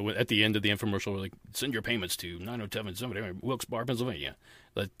 At the end of the infomercial, we're like, send your payments to 907 Wilkes-Barre, Pennsylvania.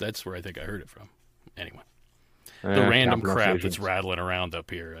 That's where I think I heard it from. Anyway, the Not random crap that's pronunciations. rattling around up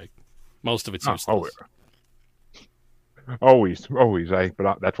here, most of it's Oh, useless. always.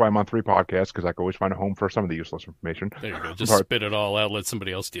 That's why I'm on 3 podcasts because I can always find a home for some of the useless information. There you go. Just But spit it all out. Let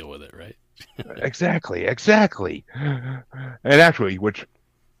somebody else deal with it, right? exactly. And actually, which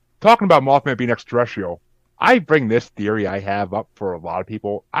talking about Mothman being extraterrestrial, I bring this theory I have up for a lot of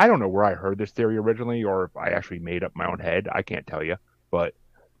people. I don't know where I heard this theory originally or if I actually made up my own head. I can't tell you. But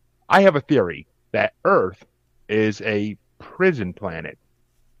I have a theory that Earth is a prison planet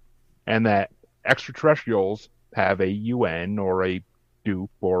and that extraterrestrials have a UN or a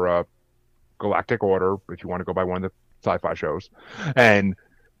dupe or a galactic order, if you want to go by one of the sci-fi shows. And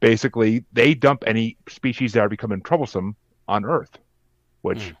basically, they dump any species that are becoming troublesome on Earth,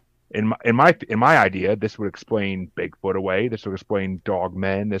 which Mm. in my idea, this would explain Bigfoot away. This would explain dog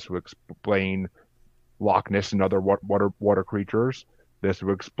men. This would explain Loch Ness and other water creatures. This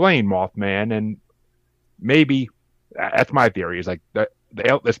would explain Mothman, and maybe that's my theory. Is like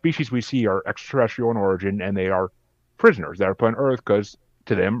the species we see are extraterrestrial in origin, and they are prisoners that are put on Earth because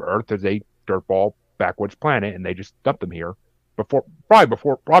to them, Earth is a dirtball backwoods planet, and they just dump them here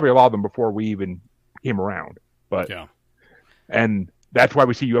probably a lot of them before we even came around. But Yeah. and that's why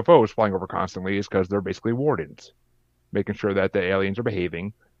we see UFOs flying over constantly is because they're basically wardens, making sure that the aliens are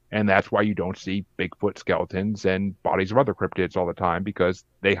behaving. And that's why you don't see Bigfoot skeletons and bodies of other cryptids all the time because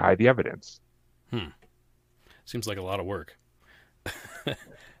they hide the evidence. Hmm. Seems like a lot of work.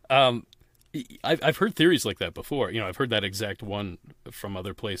 um, I've heard theories like that before. I've heard that exact one from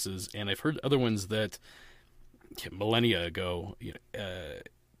other places, and I've heard other ones that millennia ago,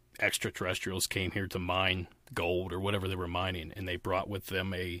 extraterrestrials came here to mine gold or whatever they were mining, and they brought with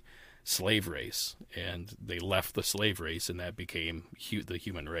them a slave race, and they left the slave race, and that became the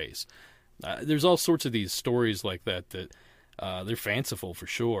human race. There's all sorts of these stories like that they're fanciful for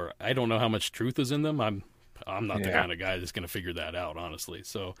sure. I don't know how much truth is in them. I'm not the Yeah. kind of guy that's going to figure that out, honestly.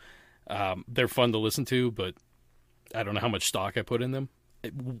 So they're fun to listen to, but I don't know how much stock I put in them.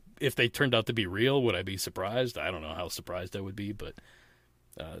 If they turned out to be real, would I be surprised? I don't know how surprised I would be, but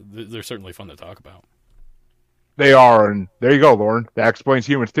they're certainly fun to talk about. They are, and there you go, Lauren. That explains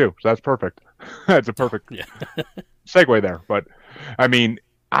humans too. So that's perfect. That's a perfect Yeah. segue there. But I mean,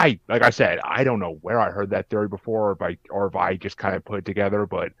 like I said, I don't know where I heard that theory before, or if I just kind of put it together.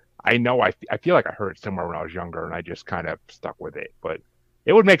 But I know I feel like I heard it somewhere when I was younger, and I just kind of stuck with it. But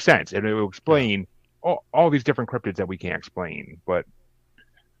it would make sense, and it would Yeah. explain all these different cryptids that we can't explain. But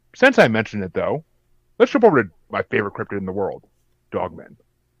since I mentioned it, though, let's jump over to my favorite cryptid in the world, dogmen.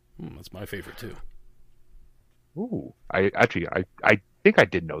 That's my favorite too. Ooh, I think I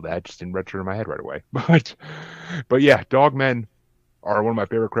did know that. It just didn't register in my head right away. But yeah, dogmen are one of my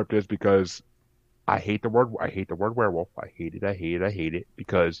favorite cryptids because I hate the word werewolf. I hate it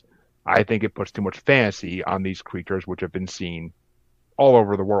because I think it puts too much fantasy on these creatures which have been seen all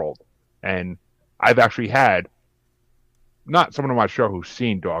over the world. And I've actually had not someone on my show who's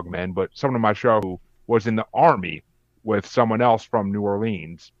seen dogmen, but someone on my show who was in the army with someone else from New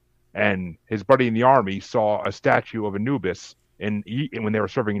Orleans, and his buddy in the army saw a statue of Anubis when they were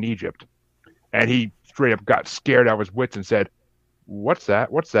serving in Egypt, and he straight up got scared out of his wits and said, "What's that?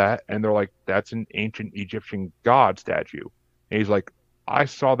 What's that?" And they're like, "That's an ancient Egyptian god statue." And he's like, "I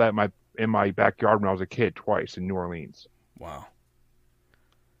saw that in my backyard when I was a kid twice in New Orleans." Wow.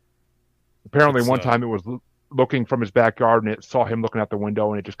 Apparently, It's one time it was looking from his backyard and it saw him looking out the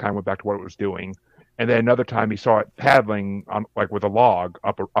window and it just kind of went back to what it was doing. And then another time he saw it paddling on like with a log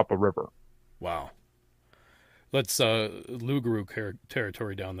up a river. wow. That's Lugaru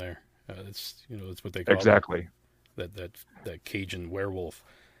territory down there. That's what they call them. Exactly. That Cajun werewolf.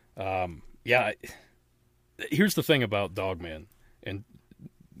 Yeah. Here's the thing about Dogman, and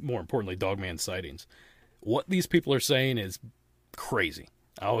more importantly, Dogman sightings. What these people are saying is crazy.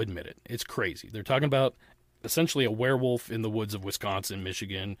 I'll admit it. It's crazy. They're talking about essentially a werewolf in the woods of Wisconsin,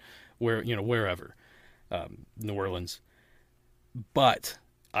 Michigan, wherever, New Orleans. But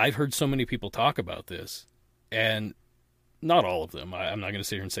I've heard so many people talk about this, and not all of them. I'm not going to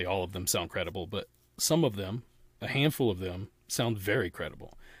sit here and say all of them sound credible, but some of them, a handful of them, sound very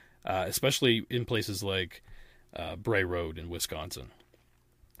credible, especially in places like Bray Road in Wisconsin.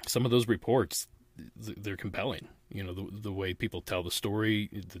 Some of those reports, they're compelling. The way people tell the story,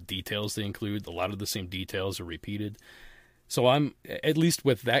 the details they include, a lot of the same details are repeated. So I'm, at least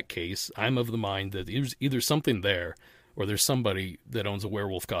with that case, I'm of the mind that there's either something there or there's somebody that owns a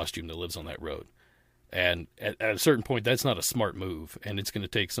werewolf costume that lives on that road. And at a certain point, that's not a smart move, and it's going to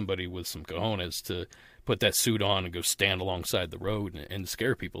take somebody with some cojones to put that suit on and go stand alongside the road and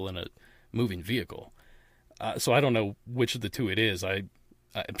scare people in a moving vehicle. So I don't know which of the two it is. I'm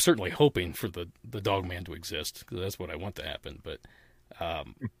certainly hoping for the Dogman to exist, because that's what I want to happen. But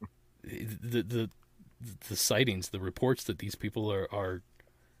the sightings, the reports that these people are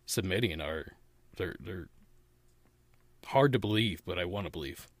submitting they're hard to believe, but I want to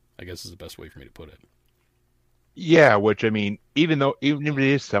believe, I guess is the best way for me to put it. Yeah, which I mean, even if it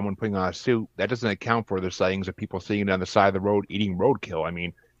is someone putting on a suit, that doesn't account for the sightings of people sitting on the side of the road eating roadkill. I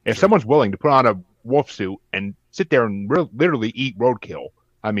mean, if Sure. someone's willing to put on a wolf suit and sit there and literally eat roadkill,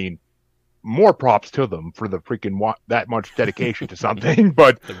 I mean, more props to them for the freaking that much dedication to something.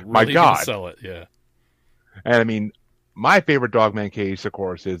 But They're my really going to God, sell it, yeah. and I mean, my favorite Dogman case, of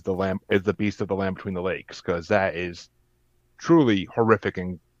course, is the Beast of the Land Between the Lakes, because that is truly horrific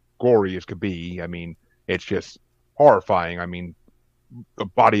and gory as could be. I mean, it's just horrifying. I mean, the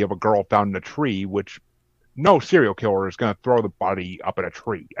body of a girl found in a tree, which no serial killer is going to throw the body up in a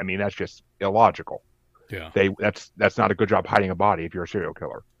tree. I mean, that's just illogical. Yeah. That's not a good job hiding a body if you're a serial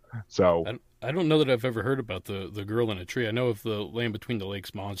killer. So I don't know that I've ever heard about the girl in a tree. I know of the Land Between the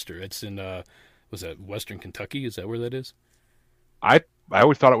Lakes monster. It's in, was that Western Kentucky? Is that where that is? I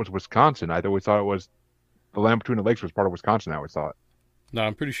always thought it was Wisconsin. I always thought it was the Land Between the Lakes was part of Wisconsin. I always thought. No,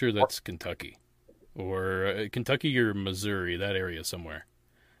 I'm pretty sure that's Kentucky. Or Kentucky or Missouri, that area somewhere.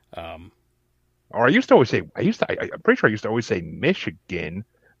 Or I used to always say I'm pretty sure I used to always say Michigan,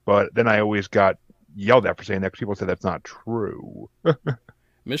 but then I always got yelled at for saying that because people said that's not true.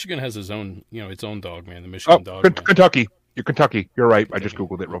 Michigan has its own dog man, the Oh, Michigan dog man. Kentucky. You're Kentucky. You're right. I just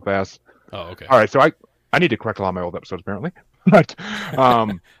Kentucky. Googled it real fast. Oh, okay. All right, so I need to correct a lot of my old episodes apparently. But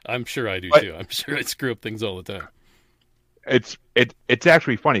I'm sure I do but too. I'm sure I screw up things all the time. it's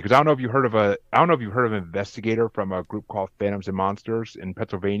actually funny because I don't know if you heard of an investigator from a group called Phantoms and Monsters in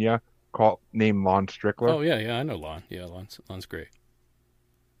Pennsylvania named Lon Strickler. Oh yeah, I know Lon. Yeah, Lon's great.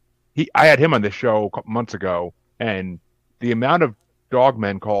 I had him on this show a couple months ago, and the amount of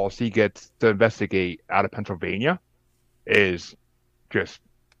dogmen calls he gets to investigate out of Pennsylvania is just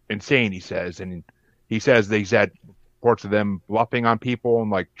insane. He says that he's had reports of them bluffing on people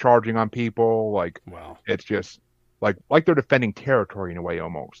and like charging on people. Like Wow. it's just like they're defending territory in a way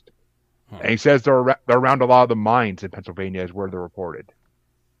almost. Huh. And he says they're around a lot of the mines in Pennsylvania is where they're reported.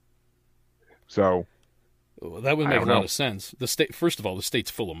 So Well, that would I make a don't lot know. of sense. The state, first of all, the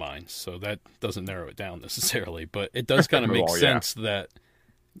state's full of mines, so that doesn't narrow it down necessarily. But it does kind of make Well, yeah. sense that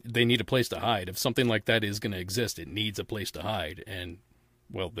they need a place to hide. If something like that is going to exist, it needs a place to hide. And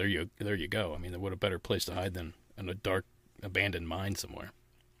well, there you go. I mean, what a better place to hide than in a dark, abandoned mine somewhere.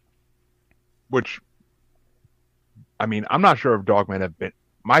 Which I mean, I'm not sure if dogmen have been.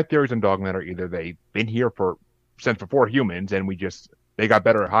 My theories on dogmen are either they've been here since before humans, and they got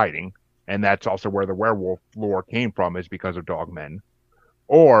better at hiding, and that's also where the werewolf lore came from, is because of dogmen.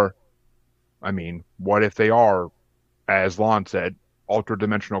 Or, I mean, what if they are, as Lon said,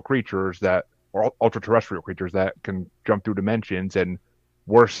 ultra-dimensional creatures or ultra-terrestrial creatures that can jump through dimensions, and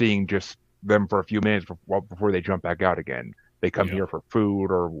we're seeing just them for a few minutes before they jump back out again. They come Yeah. here for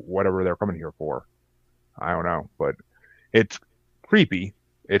food or whatever they're coming here for. I don't know, but it's creepy.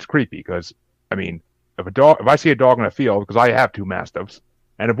 It's creepy because, I mean, if I see a dog in a field, because I have two mastiffs,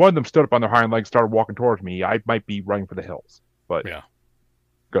 and if one of them stood up on their hind legs, started walking towards me, I might be running for the hills. But Yeah.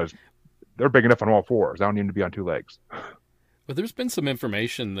 because they're big enough on all fours, I don't need to be on two legs. But there's been some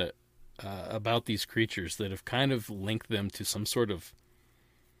information that about these creatures that have kind of linked them to some sort of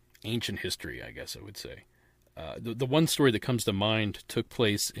ancient history, I guess I would say. The one story that comes to mind took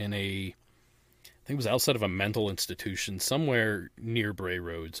place in I think it was outside of a mental institution somewhere near Bray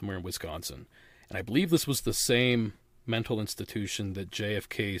Road, somewhere in Wisconsin. And I believe this was the same mental institution that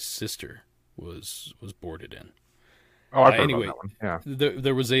JFK's sister was boarded in. Oh, I've heard Anyway, about that one. Yeah.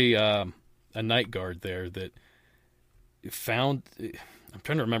 there was a night guard there that found, I'm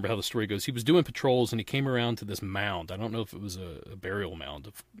trying to remember how the story goes. He was doing patrols and he came around to this mound. I don't know if it was a burial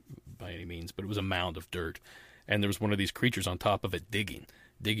mound by any means, but it was a mound of dirt. And there was one of these creatures on top of it digging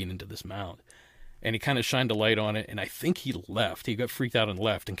into this mound. And he kind of shined a light on it, and I think he left. He got freaked out and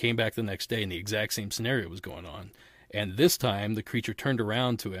left and came back the next day, and the exact same scenario was going on. And this time, the creature turned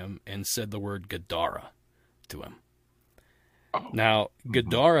around to him and said the word Gadara to him. Oh. Now,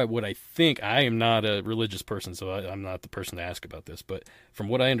 Gadara, what I think, I am not a religious person, so I'm not the person to ask about this, but from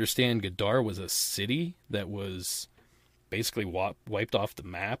what I understand, Gadara was a city that was basically wiped off the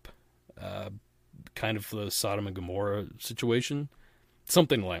map, kind of the Sodom and Gomorrah situation,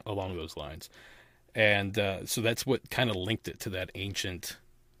 something along those lines. And so that's what kind of linked it to that ancient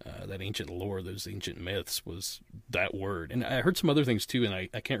lore, those ancient myths, was that word. And I heard some other things too, and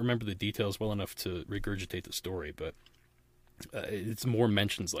I can't remember the details well enough to regurgitate the story, but it's more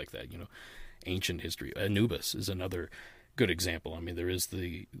mentions like that, ancient history. Anubis is another good example. I mean, there is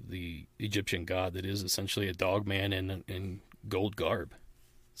the Egyptian god that is essentially a dog man in gold garb.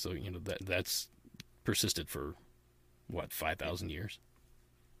 So, that's persisted for, 5,000 years?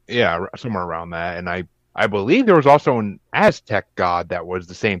 Yeah, somewhere around that. And I believe there was also an Aztec god that was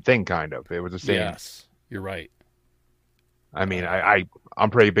the same thing, kind of. It was the same. Yes, you're right. I mean, I'm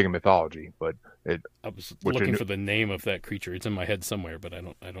pretty big in mythology, but I was looking for the name of that creature. It's in my head somewhere, but I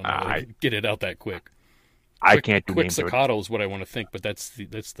don't know how to get it out that quick. I can't do names. Quetzalcoatl is what I want to think, but that's the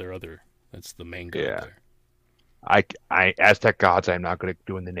main god there. Aztec gods, I'm not good at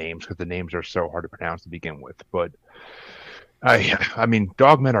doing the names because the names are so hard to pronounce to begin with. But I mean,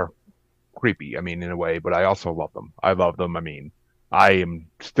 dogmen are creepy. I mean, in a way, but I also love them. I love them. I mean, I am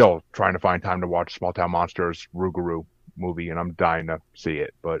still trying to find time to watch Small Town Monsters Rougarou movie, and I'm dying to see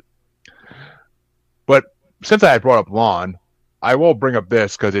it. But since I brought up Lon, I will bring up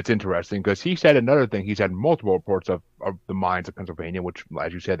this because it's interesting. Because he said another thing. He's had multiple reports of the mines of Pennsylvania, which,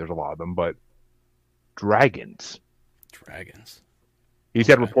 as you said, there's a lot of them. But dragons. He's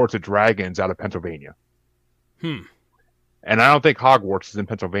had reports of dragons out of Pennsylvania. And I don't think Hogwarts is in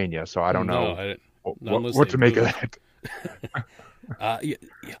Pennsylvania, so I don't know what to make of that.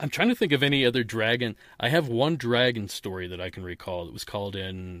 I'm trying to think of any other dragon. I have one dragon story that I can recall that was called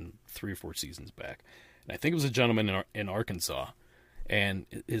in 3 or 4 seasons back. And I think it was a gentleman in Arkansas. And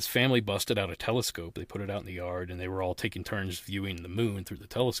his family busted out a telescope. They put it out in the yard, and they were all taking turns viewing the moon through the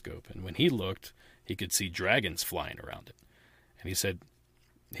telescope. And when he looked, he could see dragons flying around it. And he said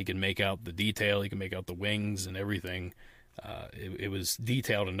he could make out the detail. He could make out the wings and everything. It was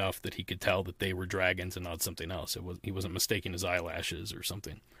detailed enough that he could tell that they were dragons and not something else. He wasn't mistaking his eyelashes or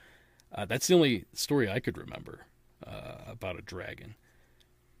something. That's the only story I could remember about a dragon.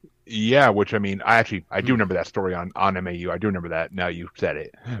 Yeah, which I mean, I do remember that story on MAU. I do remember that now you said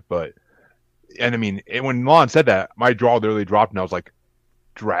it. And I mean, when Lon said that, my jaw literally dropped, and I was like,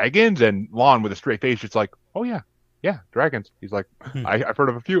 dragons? And Lon with a straight face, just like, oh yeah, dragons. He's like, I've heard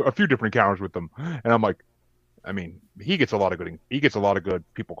of a few different encounters with them, and I'm like, I mean, he gets a lot of good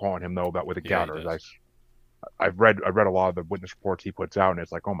people calling him though about with encounters. Yeah, I've read a lot of the witness reports he puts out, and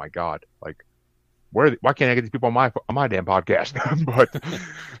it's like, oh my god, like why can't I get these people on my damn podcast? But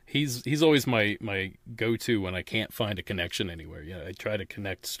he's always my go-to when I can't find a connection anywhere. Yeah, I try to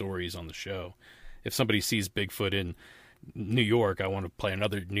connect stories on the show. If somebody sees Bigfoot in New York, I want to play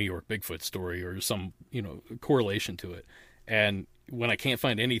another New York Bigfoot story or some correlation to it. And when I can't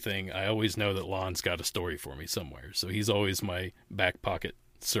find anything, I always know that Lon's got a story for me somewhere. So he's always my back pocket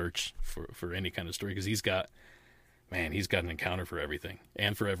search for any kind of story, because he's got an encounter for everything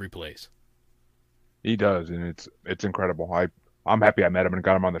and for every place. He does, and it's incredible. I'm happy I met him and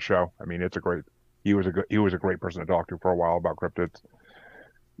got him on the show. I mean, he was a great person to talk to for a while about cryptids,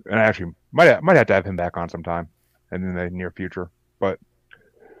 and I actually might have to have him back on sometime in the near future. But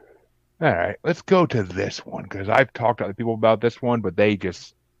all right, let's go to this one, because I've talked to other people about this one, but they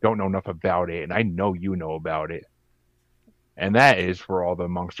just don't know enough about it, and I know you know about it. And that is, for all the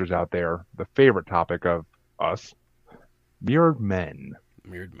monsters out there, the favorite topic of us, mirrored men.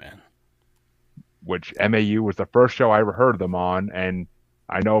 Mirrored men. Which MAU was the first show I ever heard of them on, and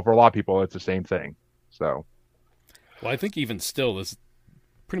I know for a lot of people it's the same thing. So, well, I think even still, this is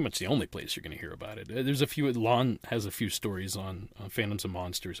pretty much the only place you're going to hear about it. There's a few. Lon has a few stories on Phantoms and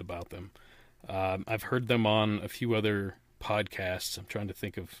Monsters about them. I've heard them on a few other podcasts. I'm trying to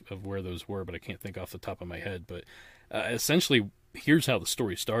think of where those were, but I can't think off the top of my head. But essentially, here's how the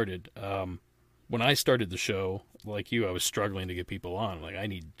story started. When I started the show, like you, I was struggling to get people on. Like, I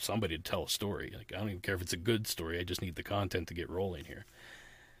need somebody to tell a story. Like, I don't even care if it's a good story. I just need the content to get rolling here.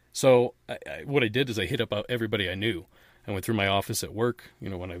 So what I did is I hit up everybody I knew. I went through my office at work,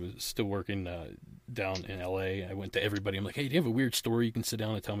 when I was still working down in LA. I went to everybody. I'm like, hey, do you have a weird story you can sit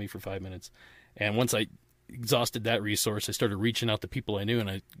down and tell me for 5 minutes? And once I exhausted that resource, I started reaching out to people I knew, and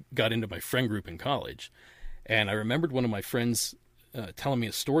I got into my friend group in college. And I remembered one of my friends telling me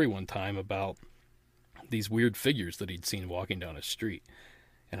a story one time about these weird figures that he'd seen walking down a street.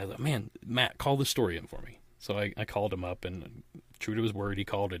 And I thought, man, Matt, call the story in for me. So I called him up, and true to his word, he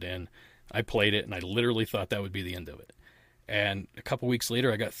called it in. I played it, and I literally thought that would be the end of it. And a couple weeks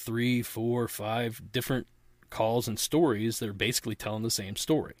later, I got 3, 4, 5 different calls and stories that are basically telling the same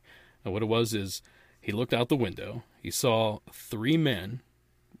story. And what it was is he looked out the window. He saw 3 men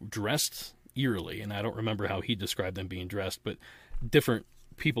dressed eerily, and I don't remember how he described them being dressed, but different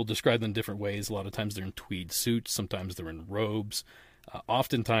people describe them different ways. A lot of times they're in tweed suits. Sometimes they're in robes.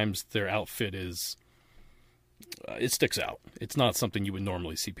 Oftentimes their outfit is, it sticks out. It's not something you would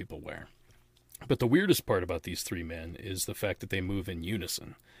normally see people wear. But the weirdest part about these 3 men is the fact that they move in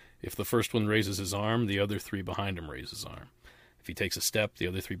unison. If the first one raises his arm, the other 3 behind him raise his arm. If he takes a step, the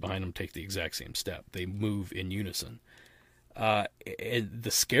other 3 behind him take the exact same step. They move in unison. And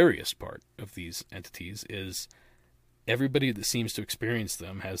the scariest part of these entities is everybody that seems to experience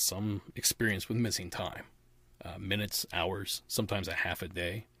them has some experience with missing time. Minutes, hours, sometimes a half a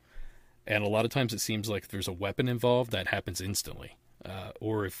day. And a lot of times it seems like if there's a weapon involved, that happens instantly.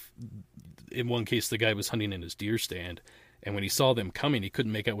 Or if, in one case, the guy was hunting in his deer stand, and when he saw them coming, he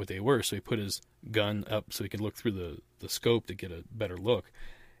couldn't make out what they were, so he put his gun up so he could look through the scope to get a better look,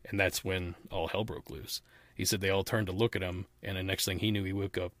 and that's when all hell broke loose. He said they all turned to look at him, and the next thing he knew, he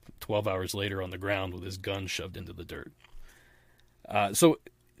woke up 12 hours later on the ground with his gun shoved into the dirt. So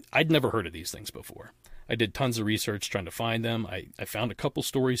I'd never heard of these things before. I did tons of research trying to find them. I found a couple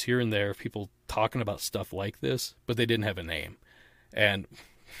stories here and there of people talking about stuff like this, but they didn't have a name. And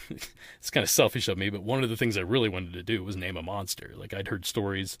it's kind of selfish of me, but one of the things I really wanted to do was name a monster. Like, I'd heard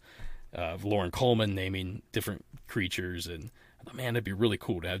stories of Lauren Coleman naming different creatures, and I thought, man, that'd be really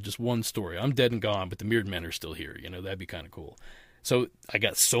cool to have just one story. I'm dead and gone, but the Mirrored Men are still here. That'd be kind of cool. So I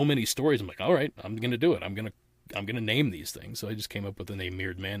got so many stories. I'm like, all right, I'm going to do it. I'm going to name these things. So I just came up with the name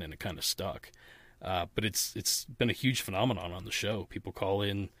Mirrored Men, and it kind of stuck. But it's been a huge phenomenon on the show. People call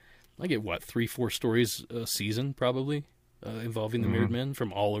in, I get 3-4 stories a season probably. Involving the Mirrored Men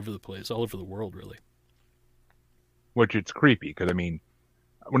from all over the place, all over the world, really. Which it's creepy because I mean,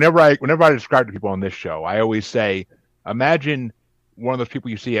 whenever I describe to people on this show, I always say, imagine one of those people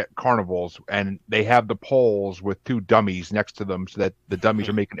you see at carnivals, and they have the poles with 2 dummies next to them, so that the dummies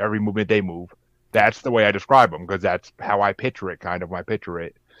are making every movement they move. That's the way I describe them because that's how I picture it. Kind of when I picture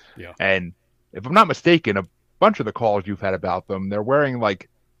it. Yeah. And if I'm not mistaken, a bunch of the calls you've had about them, they're wearing like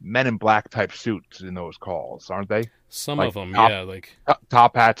Men in Black type suits in those calls, aren't they? Some of them, yeah, like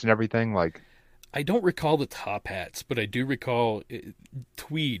top hats and everything. Like, I don't recall the top hats, but I do recall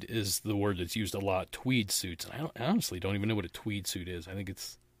tweed is the word that's used a lot. Tweed suits. And I honestly don't even know what a tweed suit is. I think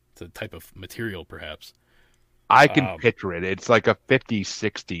it's a type of material, perhaps. I can picture it. It's like a 50s,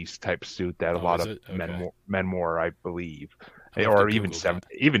 60s type suit that a lot of Okay. men wore, I believe, or even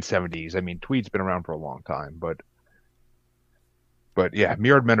 70s. I mean, tweed's been around for a long time, but yeah,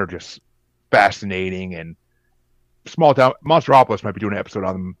 Mirrored Men are just fascinating. And Small Town Monsteropolis might be doing an episode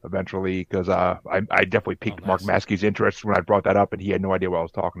on them eventually because I definitely piqued Mark Maskey's interest when I brought that up, and he had no idea what I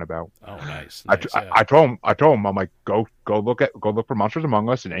was talking about. Oh, nice. I told him, I'm like, go look for Monsters Among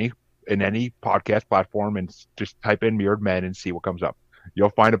Us in any podcast platform and just type in Mirrored Men and see what comes up. You'll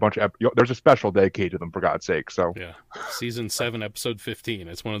find a bunch of there's a special dedicated to them, for God's sake. So yeah, season 7, episode 15.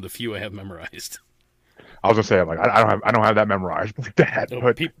 It's one of the few I have memorized. I was gonna say, I'm like, I don't have that memorized like that. No,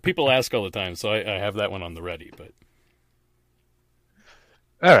 but people ask all the time, so I have that one on the ready. But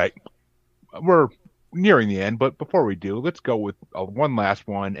all right, we're nearing the end, but before we do, let's go with one last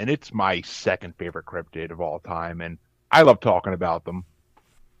one, and it's my second favorite cryptid of all time, and I love talking about them.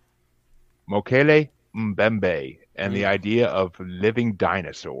 Mokele Mbembe and the idea of living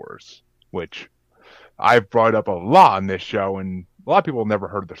dinosaurs, which I've brought up a lot on this show, and a lot of people have never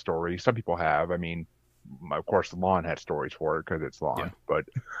heard the story. Some people have. I mean, of course, Lon had stories for it because it's Lon, yeah. But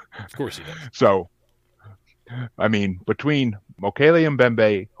of course he does. So, I mean, between Mokele and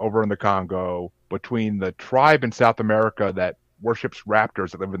Mbembe over in the Congo, between the tribe in South America that worships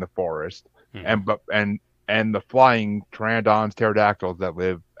raptors that live in the forest, and the flying pteranodons, pterodactyls that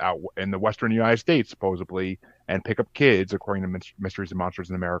live out in the western United States, supposedly, and pick up kids, according to Mysteries and Monsters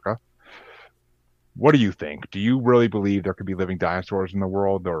in America. What do you think? Do you really believe there could be living dinosaurs in the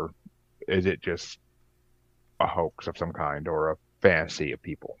world, or is it just a hoax of some kind or a fantasy of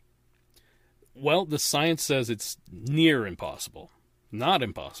people? Well, the science says it's near impossible. Not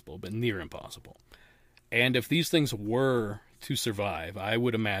impossible, but near impossible. And if these things were to survive, I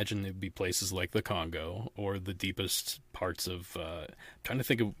would imagine it'd be places like the Congo or the deepest parts of. I'm trying to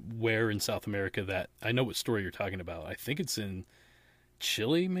think of where in South America that I know what story you're talking about. I think it's in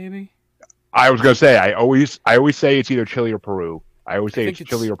Chile, maybe. I was gonna say I always say it's either Chile or Peru. I always say it's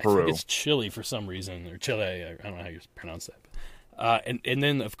Chile or I think Peru. it's Chile for some reason, or Chile. I don't know how you pronounce that. And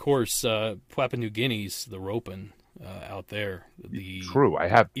then of course Papua New Guinea's the Ropin out there, the True, I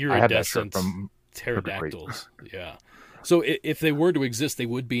have that shirt iridescent from pterodactyls. Yeah. So if they were to exist, they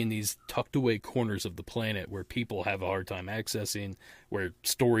would be in these tucked away corners of the planet where people have a hard time accessing, where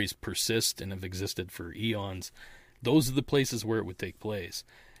stories persist and have existed for eons. Those are the places where it would take place.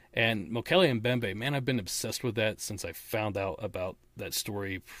 And Mokele Mbembe, man, I've been obsessed with that since I found out about that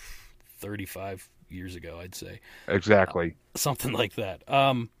story 35 years ago, I'd say. exactly. Something like that.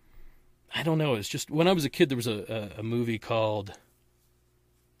 I don't know. It's just when I was a kid, there was a movie called,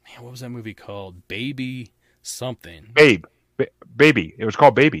 man, what was that movie called? Baby something. Baby. It was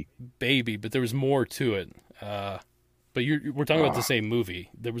called Baby. Baby, but there was more to it. But we're talking about the same movie.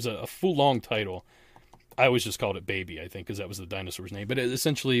 There was a full long title. I always just called it Baby, I think, because that was the dinosaur's name. But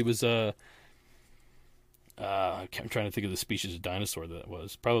essentially, it was I'm trying to think of the species of dinosaur that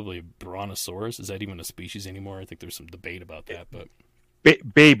was. Probably a Brontosaurus. Is that even a species anymore? I think there's some debate about that. But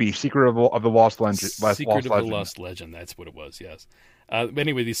Baby, Secret of the Lost Legend. Secret of the Lost Legend. That's what it was. Yes. But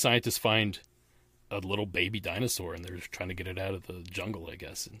anyway, these scientists find a little baby dinosaur, and they're trying to get it out of the jungle, I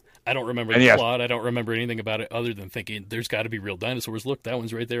guess. And I don't remember the plot. I don't remember anything about it other than thinking there's got to be real dinosaurs. Look, that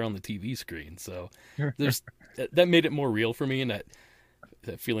one's right there on the TV screen. So there's that made it more real for me, and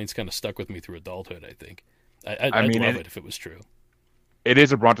that feeling's kind of stuck with me through adulthood, I think. I'd love it if it was true. It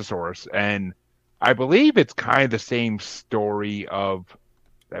is a Brontosaurus, and I believe it's kind of the same story of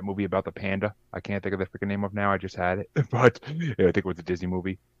that movie about the panda. I can't think of the freaking name of now. I just had it, but yeah, I think it was a Disney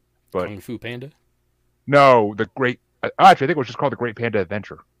movie. But Kung Fu Panda? No, actually, I think it was just called The Great Panda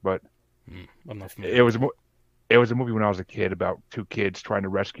Adventure. But I'm not familiar. It was a movie when I was a kid about two kids trying to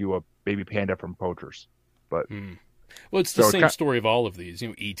rescue a baby panda from poachers. But well, it's the same story of all of these.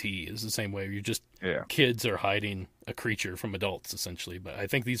 E.T. is the same way. Yeah. Kids are hiding a creature from adults, essentially. But I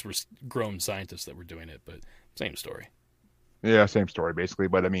think these were grown scientists that were doing it. But same story. Yeah, same story basically.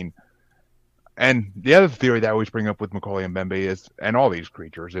 But I mean, and the other theory that I always bring up with Macaulay and Bembe is, and all these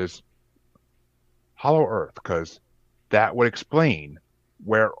creatures, is Hollow Earth, because that would explain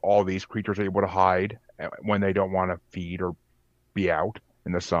where all these creatures are able to hide when they don't want to feed or be out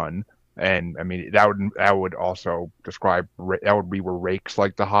in the sun. And I mean, that would also describe, that would be where rakes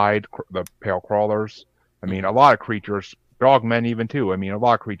like to hide, the pale crawlers. I mean, a lot of creatures, dogmen even too. I mean, a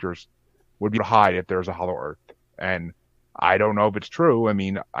lot of creatures would be able to hide if there's a Hollow Earth. And I don't know if it's true. I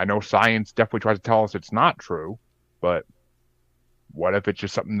mean, I know science definitely tries to tell us it's not true, but what if it's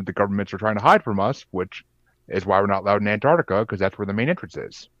just something that the governments are trying to hide from us, which is why we're not allowed in Antarctica, because that's where the main entrance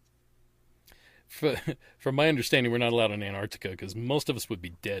is. From my understanding, we're not allowed in Antarctica because most of us would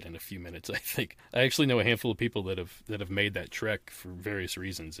be dead in a few minutes, I think. I actually know a handful of people that have made that trek for various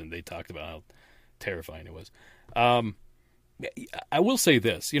reasons, and they talked about how terrifying it was. I will say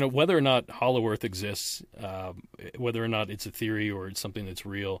this, whether or not Hollow Earth exists, whether or not it's a theory or it's something that's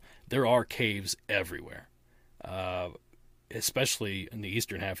real, there are caves everywhere. Especially in the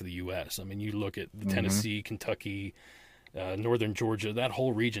eastern half of the U.S. I mean, you look at the Tennessee, Kentucky, northern Georgia, that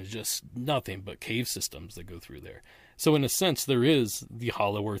whole region is just nothing but cave systems that go through there. So in a sense, the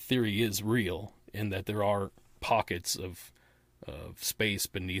Hollow Earth theory is real in that there are pockets of space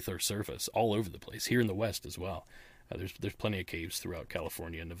beneath our surface all over the place, here in the West as well. There's plenty of caves throughout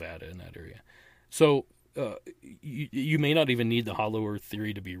California and Nevada in that area. So you may not even need the Hollow Earth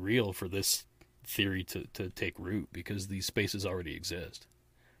theory to be real for this theory to take root, because these spaces already exist.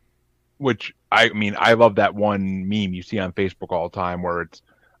 Which, I mean, I love that one meme you see on Facebook all the time where it's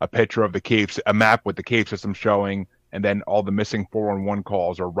a picture of the caves, a map with the cave system showing, and then all the missing 411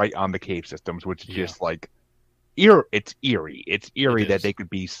 calls are right on the cave systems, which is just like, it's eerie. It's eerie that they could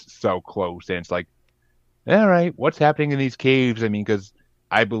be so close. And it's like, all right, what's happening in these caves? I mean, because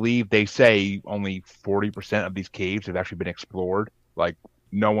I believe they say only 40% of these caves have actually been explored. Like,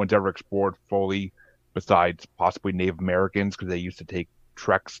 no one's ever explored fully besides possibly Native Americans, because they used to take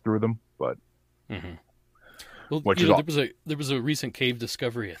treks through them. But well, there was a recent cave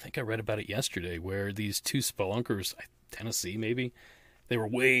discovery. I think I read about it yesterday, where these two spelunkers, Tennessee maybe, they were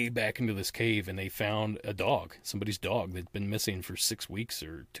way back into this cave and they found a dog, somebody's dog that'd been missing for 6 weeks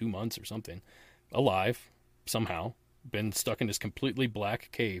or 2 months or something, alive somehow, been stuck in this completely black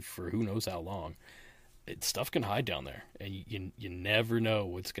cave for who knows how long. Stuff can hide down there, and you never know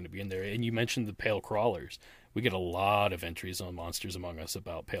what's going to be in there. And you mentioned the pale crawlers. We get a lot of entries on Monsters Among Us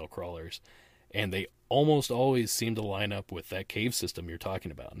about pale crawlers. and they almost always seem to line up with that cave system you're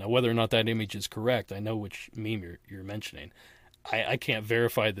talking about. Now, whether or not that image is correct, I know which meme you're mentioning. I can't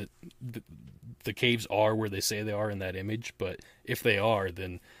verify that the caves are where they say they are in that image, but if they are,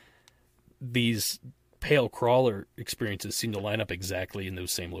 then these pale crawler experiences seem to line up exactly in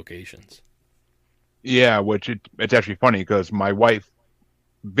those same locations. Yeah, which it's actually funny because my wife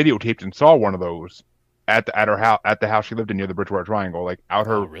videotaped and saw one of those at her house at the house she lived in near the Bridgewater Triangle, like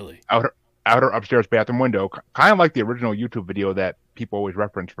Oh, really? out her upstairs bathroom window, kind of like the original YouTube video that people always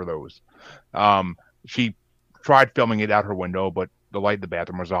reference for those. She tried filming it out her window, but the light in the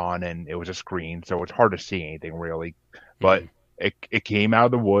bathroom was on and it was a screen, so it's hard to see anything really. But Mm-hmm. it came out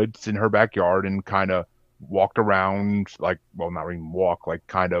of the woods in her backyard and kind of walked around, like, well, not even walk, like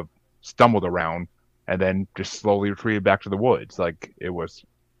kind of stumbled around and then just slowly retreated back to the woods. Like it was,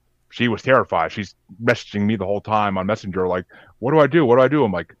 she was terrified. She's messaging me the whole time on Messenger, like, "What do I do? What do I do?"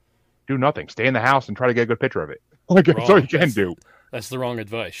 I'm like, "Do nothing. Stay in the house and try to get a good picture of it." Like that's all you Wrong. can do. That's the wrong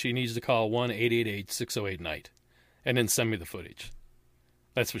advice. She needs to call 1-888-608-NIGHT and then send me the footage.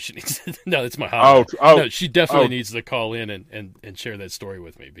 That's what she needs. No, it's my hotline. No, she definitely needs to call in and share that story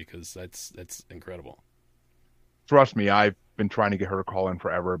with me because that's incredible. Trust me, I've been trying to get her to call in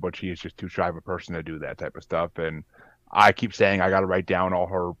forever, but she is just too shy of a person to do that type of stuff. And I keep saying I got to write down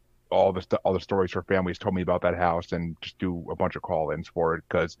all the stories her family's told me about that house and just do a bunch of call-ins for it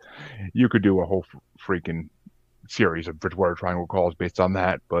because you could do a whole freaking series of Bridgewater Triangle calls based on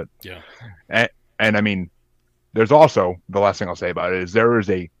that. But yeah, and I mean, there's also the last thing I'll say about it is there's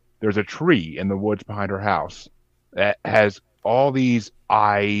a tree in the woods behind her house that has all these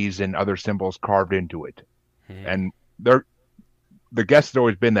eyes and other symbols carved into it. And the guess has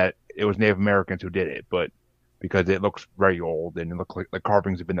always been that it was Native Americans who did it, but because it looks very old and it looks like the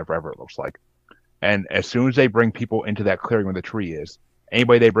carvings have been there forever, it looks like. And as soon as they bring people into that clearing where the tree is,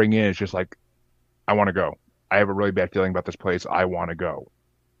 anybody they bring in is just like, I want to go. I have a really bad feeling about this place. I want to go.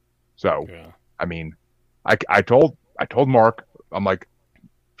 So, yeah. I mean, I told Mark, I'm like,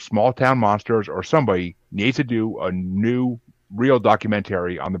 Small Town Monsters or somebody needs to do a new real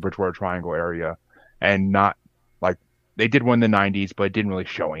documentary on the Bridgewater Triangle area and not like they did one in the 90s, but it didn't really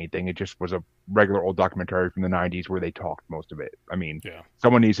show anything. It just was a regular old documentary from the 90s where they talked most of it. I mean, Yeah.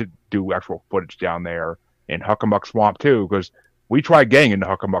 someone needs to do actual footage down there in Huckamuck Swamp too, because we tried getting into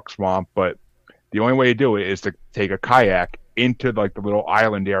Huckamuck Swamp, but the only way to do it is to take a kayak into like the little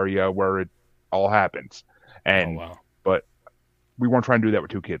island area where it all happens. And wow. but we weren't trying to do that with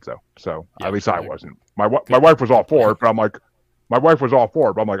two kids though. So Yeah, at least I wasn't. My wife was all for it, but I'm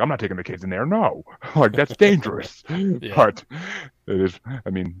like, I'm not taking the kids in there. No, like that's dangerous. Yeah. But it is. I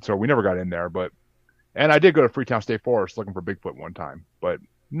mean, so we never got in there. But and I did go to Freetown State Forest looking for Bigfoot one time, but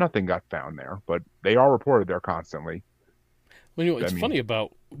nothing got found there. But they are reported there constantly. Well, you know, it's funny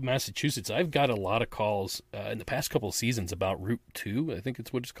about Massachusetts. I've got a lot of calls in the past couple of seasons about Route 2. I think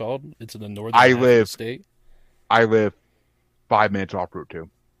it's what it's called. It's in the northern half of the state. I live 5 minutes off Route 2.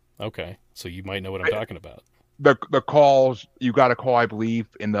 Okay, so you might know what I'm talking about. The calls you got a call, I believe,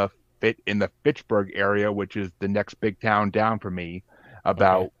 in the Fitchburg area, which is the next big town down from me,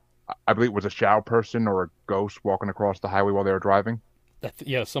 about I believe it was a shadow person or a ghost walking across the highway while they were driving.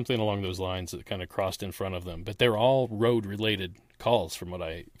 Yeah, something along those lines that kind of crossed in front of them. But they're all road-related calls, from what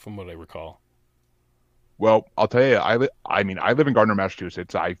I recall. Well, I'll tell you, I live in Gardner,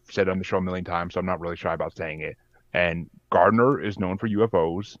 Massachusetts. I've said it on the show a million times, so I'm not really shy about saying it. And Gardner is known for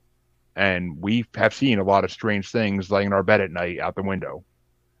UFOs, and we have seen a lot of strange things laying in our bed at night out the window.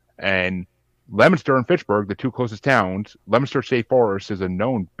 And Leominster and Fitchburg, the two closest towns, Leominster State Forest is a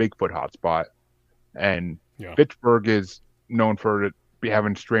known Bigfoot hotspot, and Fitchburg is known for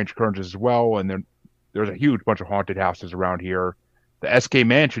having strange occurrences as well. And there's a huge bunch of haunted houses around here. The SK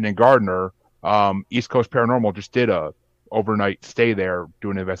Mansion in Gardner, East Coast Paranormal just did a overnight stay there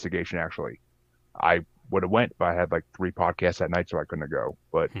doing an investigation. Actually, I would have went, but I had like 3 podcasts that night, so I couldn't go.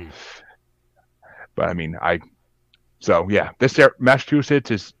 But I mean,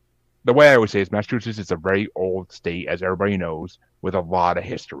 Massachusetts is, the way I always say is, Massachusetts is a very old state, as everybody knows, with a lot of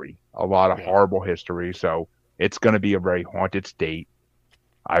history, a lot of horrible history. So it's going to be a very haunted state.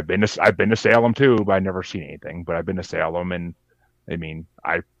 I've been to Salem too, but I've never seen anything. But I've been to Salem, and I mean,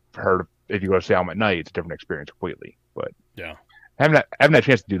 I've heard if you go to Salem at night, it's a different experience completely. But yeah, haven't had a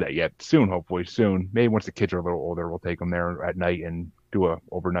chance to do that yet. Soon, hopefully soon. Maybe once the kids are a little older, we'll take them there at night and do a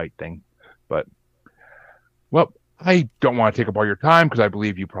overnight thing. But well, I don't want to take up all your time because I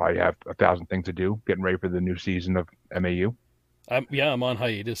believe you probably have 1,000 things to do, getting ready for the new season of MAU. I'm on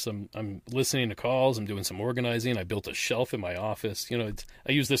hiatus. I'm listening to calls. I'm doing some organizing. I built a shelf in my office. You know,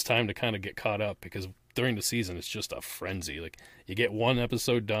 I use this time to kind of get caught up because during the season, it's just a frenzy. Like, you get one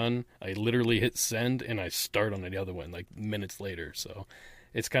episode done, I literally hit send, and I start on the other one like minutes later. So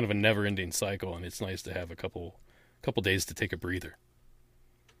it's kind of a never-ending cycle, and it's nice to have a couple days to take a breather.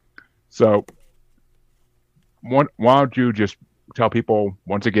 So, why don't you just tell people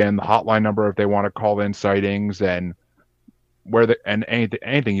once again the hotline number if they want to call in sightings, and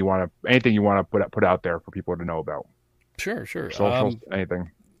anything you want to put out there for people to know about. Sure. Socials,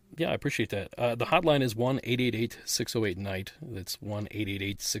 anything. Yeah, I appreciate that. The hotline is 1-888-608-NIGHT. That's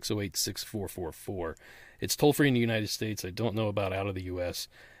 1-888-608-6444. It's toll-free in the United States. I don't know about out of the U.S.,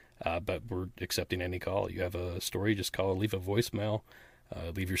 but we're accepting any call. You have a story, just call, leave a voicemail.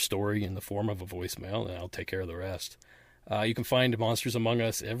 Leave your story in the form of a voicemail, and I'll take care of the rest. You can find Monsters Among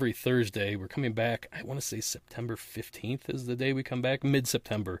Us every Thursday. We're coming back, I want to say September 15th is the day we come back.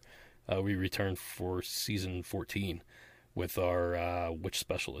 Mid-September, we return for Season 14 with our, which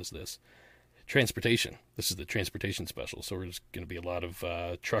special is this? Transportation. This is the transportation special. So we're just going to be a lot of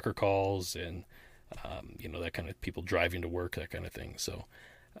trucker calls and, that kind of people driving to work, that kind of thing. So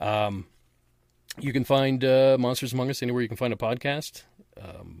you can find Monsters Among Us anywhere you can find a podcast.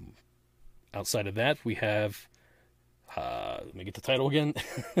 Outside of that, we have, let me get the title again.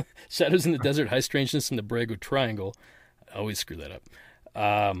 Shadows in the Desert, High Strangeness in the Brago Triangle. I always screw that up.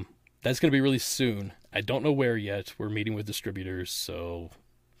 That's going to be released soon. I don't know where yet. We're meeting with distributors, so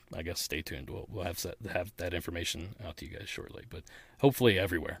I guess stay tuned. We'll have that information out to you guys shortly, but hopefully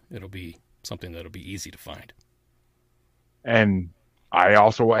everywhere. It'll be something that'll be easy to find. And I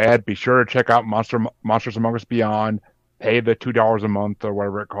also will add, be sure to check out Monsters Among Us Beyond. Pay the $2 a month or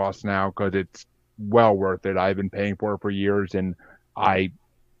whatever it costs now, because it's well worth it. I've been paying for it for years, and I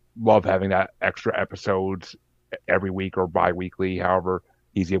love having that extra episodes every week or bi-weekly, however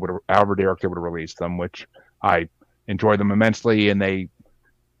Derek's able to release them, which I enjoy them immensely. And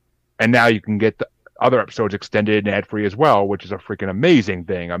now you can get the other episodes extended and ad-free as well, which is a freaking amazing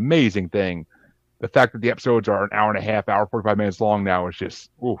thing. The fact that the episodes are an hour and a half, 45 minutes long now is just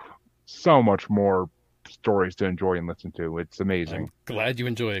so much more stories to enjoy and listen to. It's amazing. I'm glad you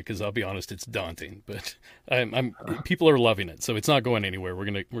enjoy it, because I'll be honest, it's daunting, but people are loving it, so it's not going anywhere. We're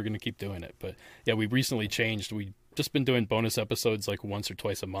gonna keep doing it. But yeah, we recently changed. We just been doing bonus episodes like once or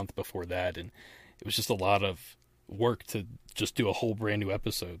twice a month before that, and it was just a lot of work to just do a whole brand new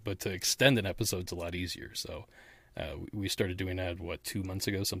episode. But to extend an episode's a lot easier. So we started doing that 2 months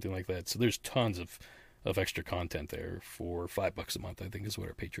ago, something like that. So there's tons of extra content there for $5 a month, I think is what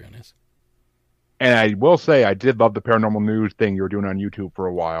our Patreon is. And I will say, I did love the paranormal news thing you were doing on YouTube for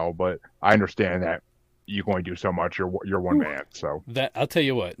a while, but I understand that you can only do so much. You're one man, so that I'll tell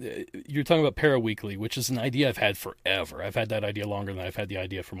you what. You're talking about Para Weekly, which is an idea I've had forever. I've had that idea longer than I've had the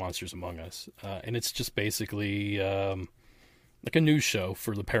idea for Monsters Among Us, and it's just basically like a news show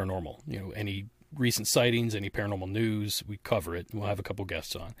for the paranormal. Any recent sightings, any paranormal news, we cover it. We'll have a couple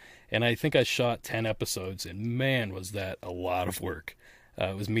guests on, and I think I shot 10 episodes, and man, was that a lot of work.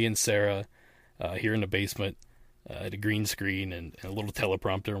 It was me and Sarah. Here in the basement, at a green screen and a little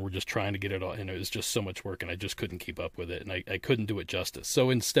teleprompter, and we're just trying to get it all, and it was just so much work, and I just couldn't keep up with it, and I couldn't do it justice. So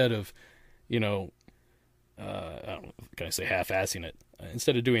instead of, I don't know, can I say half-assing it?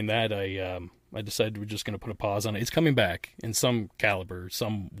 Instead of doing that, I decided we're just going to put a pause on it. It's coming back in some caliber,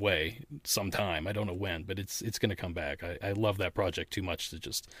 some way, sometime. I don't know when, but it's going to come back. I love that project too much to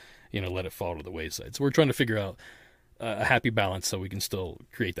just, let it fall to the wayside. So we're trying to figure out a happy balance so we can still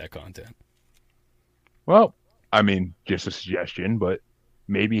create that content. Well, I mean, just a suggestion, but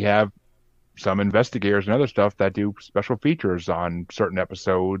maybe have some investigators and other stuff that do special features on certain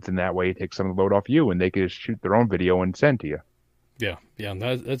episodes, and that way it takes some of the load off you, and they can just shoot their own video and send to you. Yeah,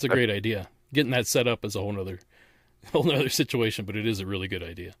 that's a great idea. Getting that set up is a whole nother situation, but it is a really good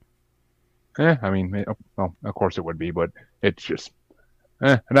idea. I mean, well, of course it would be, but it's just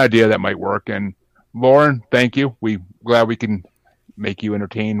an idea that might work. And Lauren, thank you. We're glad we can make you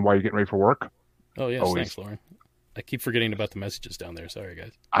entertained while you're getting ready for work. Oh, yes, always. Thanks, Lauren. I keep forgetting about the messages down there. Sorry,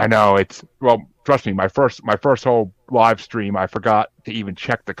 guys. I know. Trust me, my first whole live stream, I forgot to even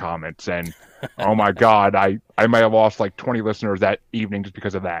check the comments. And, oh, my God, I might have lost like 20 listeners that evening just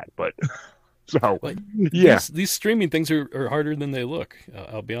because of that. But, so, yeah. These streaming things are harder than they look.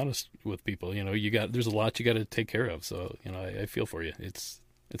 I'll be honest with people. There's a lot you got to take care of. So, I feel for you. It's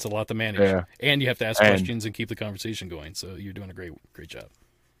a lot to manage. Yeah. And you have to ask questions and keep the conversation going. So you're doing a great job.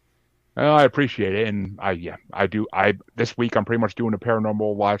 I appreciate it, and I do. This week I'm pretty much doing a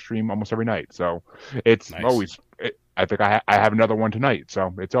paranormal live stream almost every night, so it's nice. Always. I think I have another one tonight,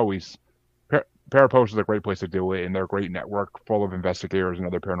 so it's always. Parapost is a great place to do it, and they're a great network full of investigators and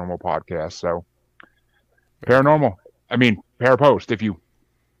other paranormal podcasts. So, paranormal. I mean, Parapost. If you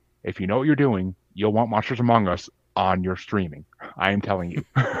know what you're doing, you'll want Monsters Among Us on your streaming. I am telling you.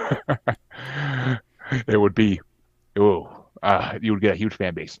 It would be, oh, you would get a huge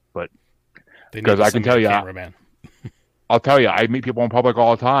fan base. But They need because to I can send me tell a you, cameraman. I'll tell you, I meet people in public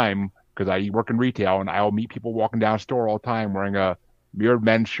all the time because I work in retail, and I'll meet people walking down a store all the time wearing a Mirrored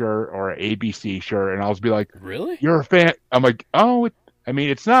Men shirt or an ABC shirt, and I'll just be like, Really? "You're a fan?" I'm like, "Oh, I mean,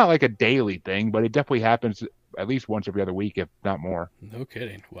 it's not like a daily thing, but it definitely happens at least once every other week, if not more." No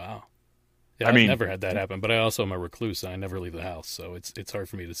kidding. Wow. Yeah, I I've mean, never had that happen, but I also am a recluse and I never leave the house, so it's hard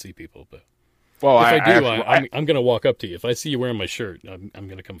for me to see people. But well, if I do, actually, I'm going to walk up to you. If I see you wearing my shirt, I'm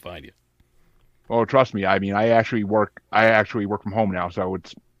going to come find you. well, trust me. I mean, I actually work from home now, so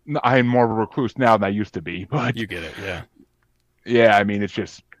I'm more of a recluse now than I used to be. But You get it, yeah. yeah, I mean, it's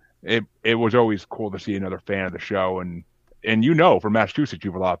just it was always cool to see another fan of the show, and from Massachusetts,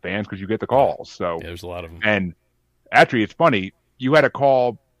 you have a lot of fans because you get the Yeah, calls. So, yeah. There's a lot of them. and actually, it's funny. You had a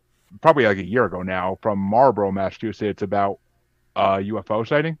call probably like a year ago now from Marlborough, Massachusetts, about a UFO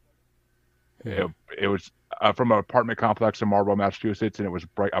sighting. Hmm. It was from an apartment complex in Marlborough, Massachusetts, and it was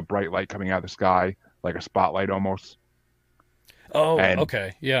a bright light coming out of the sky, like a spotlight almost. Oh, And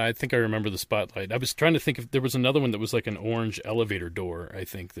okay. Yeah, I think I remember the spotlight. I was trying to think if there was another one that was like an orange elevator door. I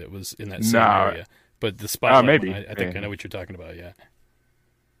think that was in that same no, area. But the spotlight one, maybe, I think I know what you're talking about. Yeah.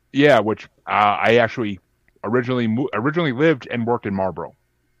 yeah. Which I actually originally lived and worked in Marlborough,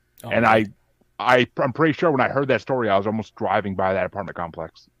 Oh, and really? I'm pretty sure when I heard that story, I was almost driving by that apartment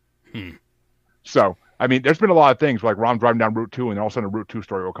complex. Hmm. So, I mean, there's been a lot of things like when I'm driving down Route 2 and all of a sudden a Route 2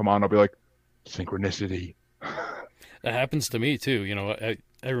 story will come on. I'll be like, synchronicity. That happens to me too.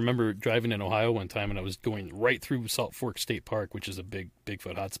 I remember driving in Ohio one time and I was going right through Salt Fork State Park, which is a big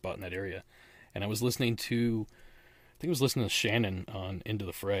Bigfoot hotspot in that area. And I was listening to, I think I was listening to Shannon on Into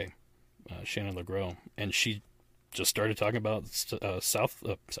the Fray, Shannon LeGros, and she just started talking about South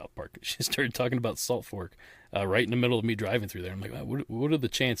Park. She started talking about Salt Fork right in the middle of me driving through there. I'm like, wow, what are the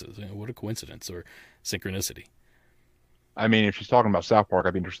chances? What a coincidence or synchronicity. I mean, if she's talking about South Park,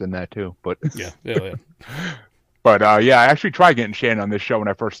 I'd be interested in that too. But Yeah, yeah, yeah. but yeah, I actually tried getting Shannon on this show when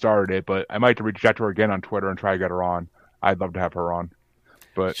I first started it, but I might have to reach out to her again on Twitter and try to get her on. I'd love to have her on.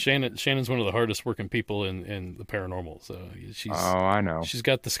 But Shannon's one of the hardest working people in the paranormal. So oh, I know. she's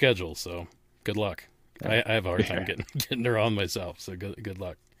got the schedule. So good luck. I have a hard time getting her on myself. So good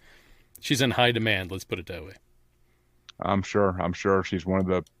luck. She's in high demand. Let's put it that way. I'm sure. I'm sure she's one of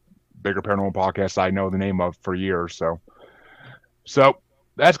the bigger paranormal podcasts I know the name of for years. So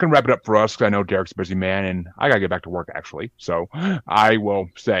that's gonna wrap it up for us. 'Cause I know Derek's a busy man, and I gotta get back to work actually. So I will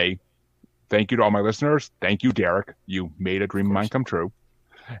say thank you to all my listeners. Thank you, Derek. You made a dream of mine come true.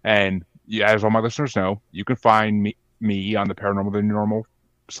 And yeah, as all my listeners know, you can find me on the Paranormal the New Normal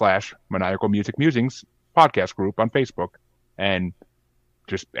 / Maniacal Music Musings podcast group on Facebook, and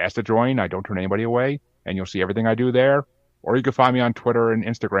just ask to join. I don't turn anybody away, and you'll see everything I do there. Or you can find me on Twitter and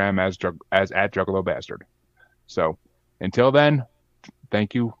Instagram as at Juggalo Bastard. So until then,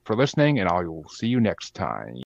 thank you for listening, and I will see you next time.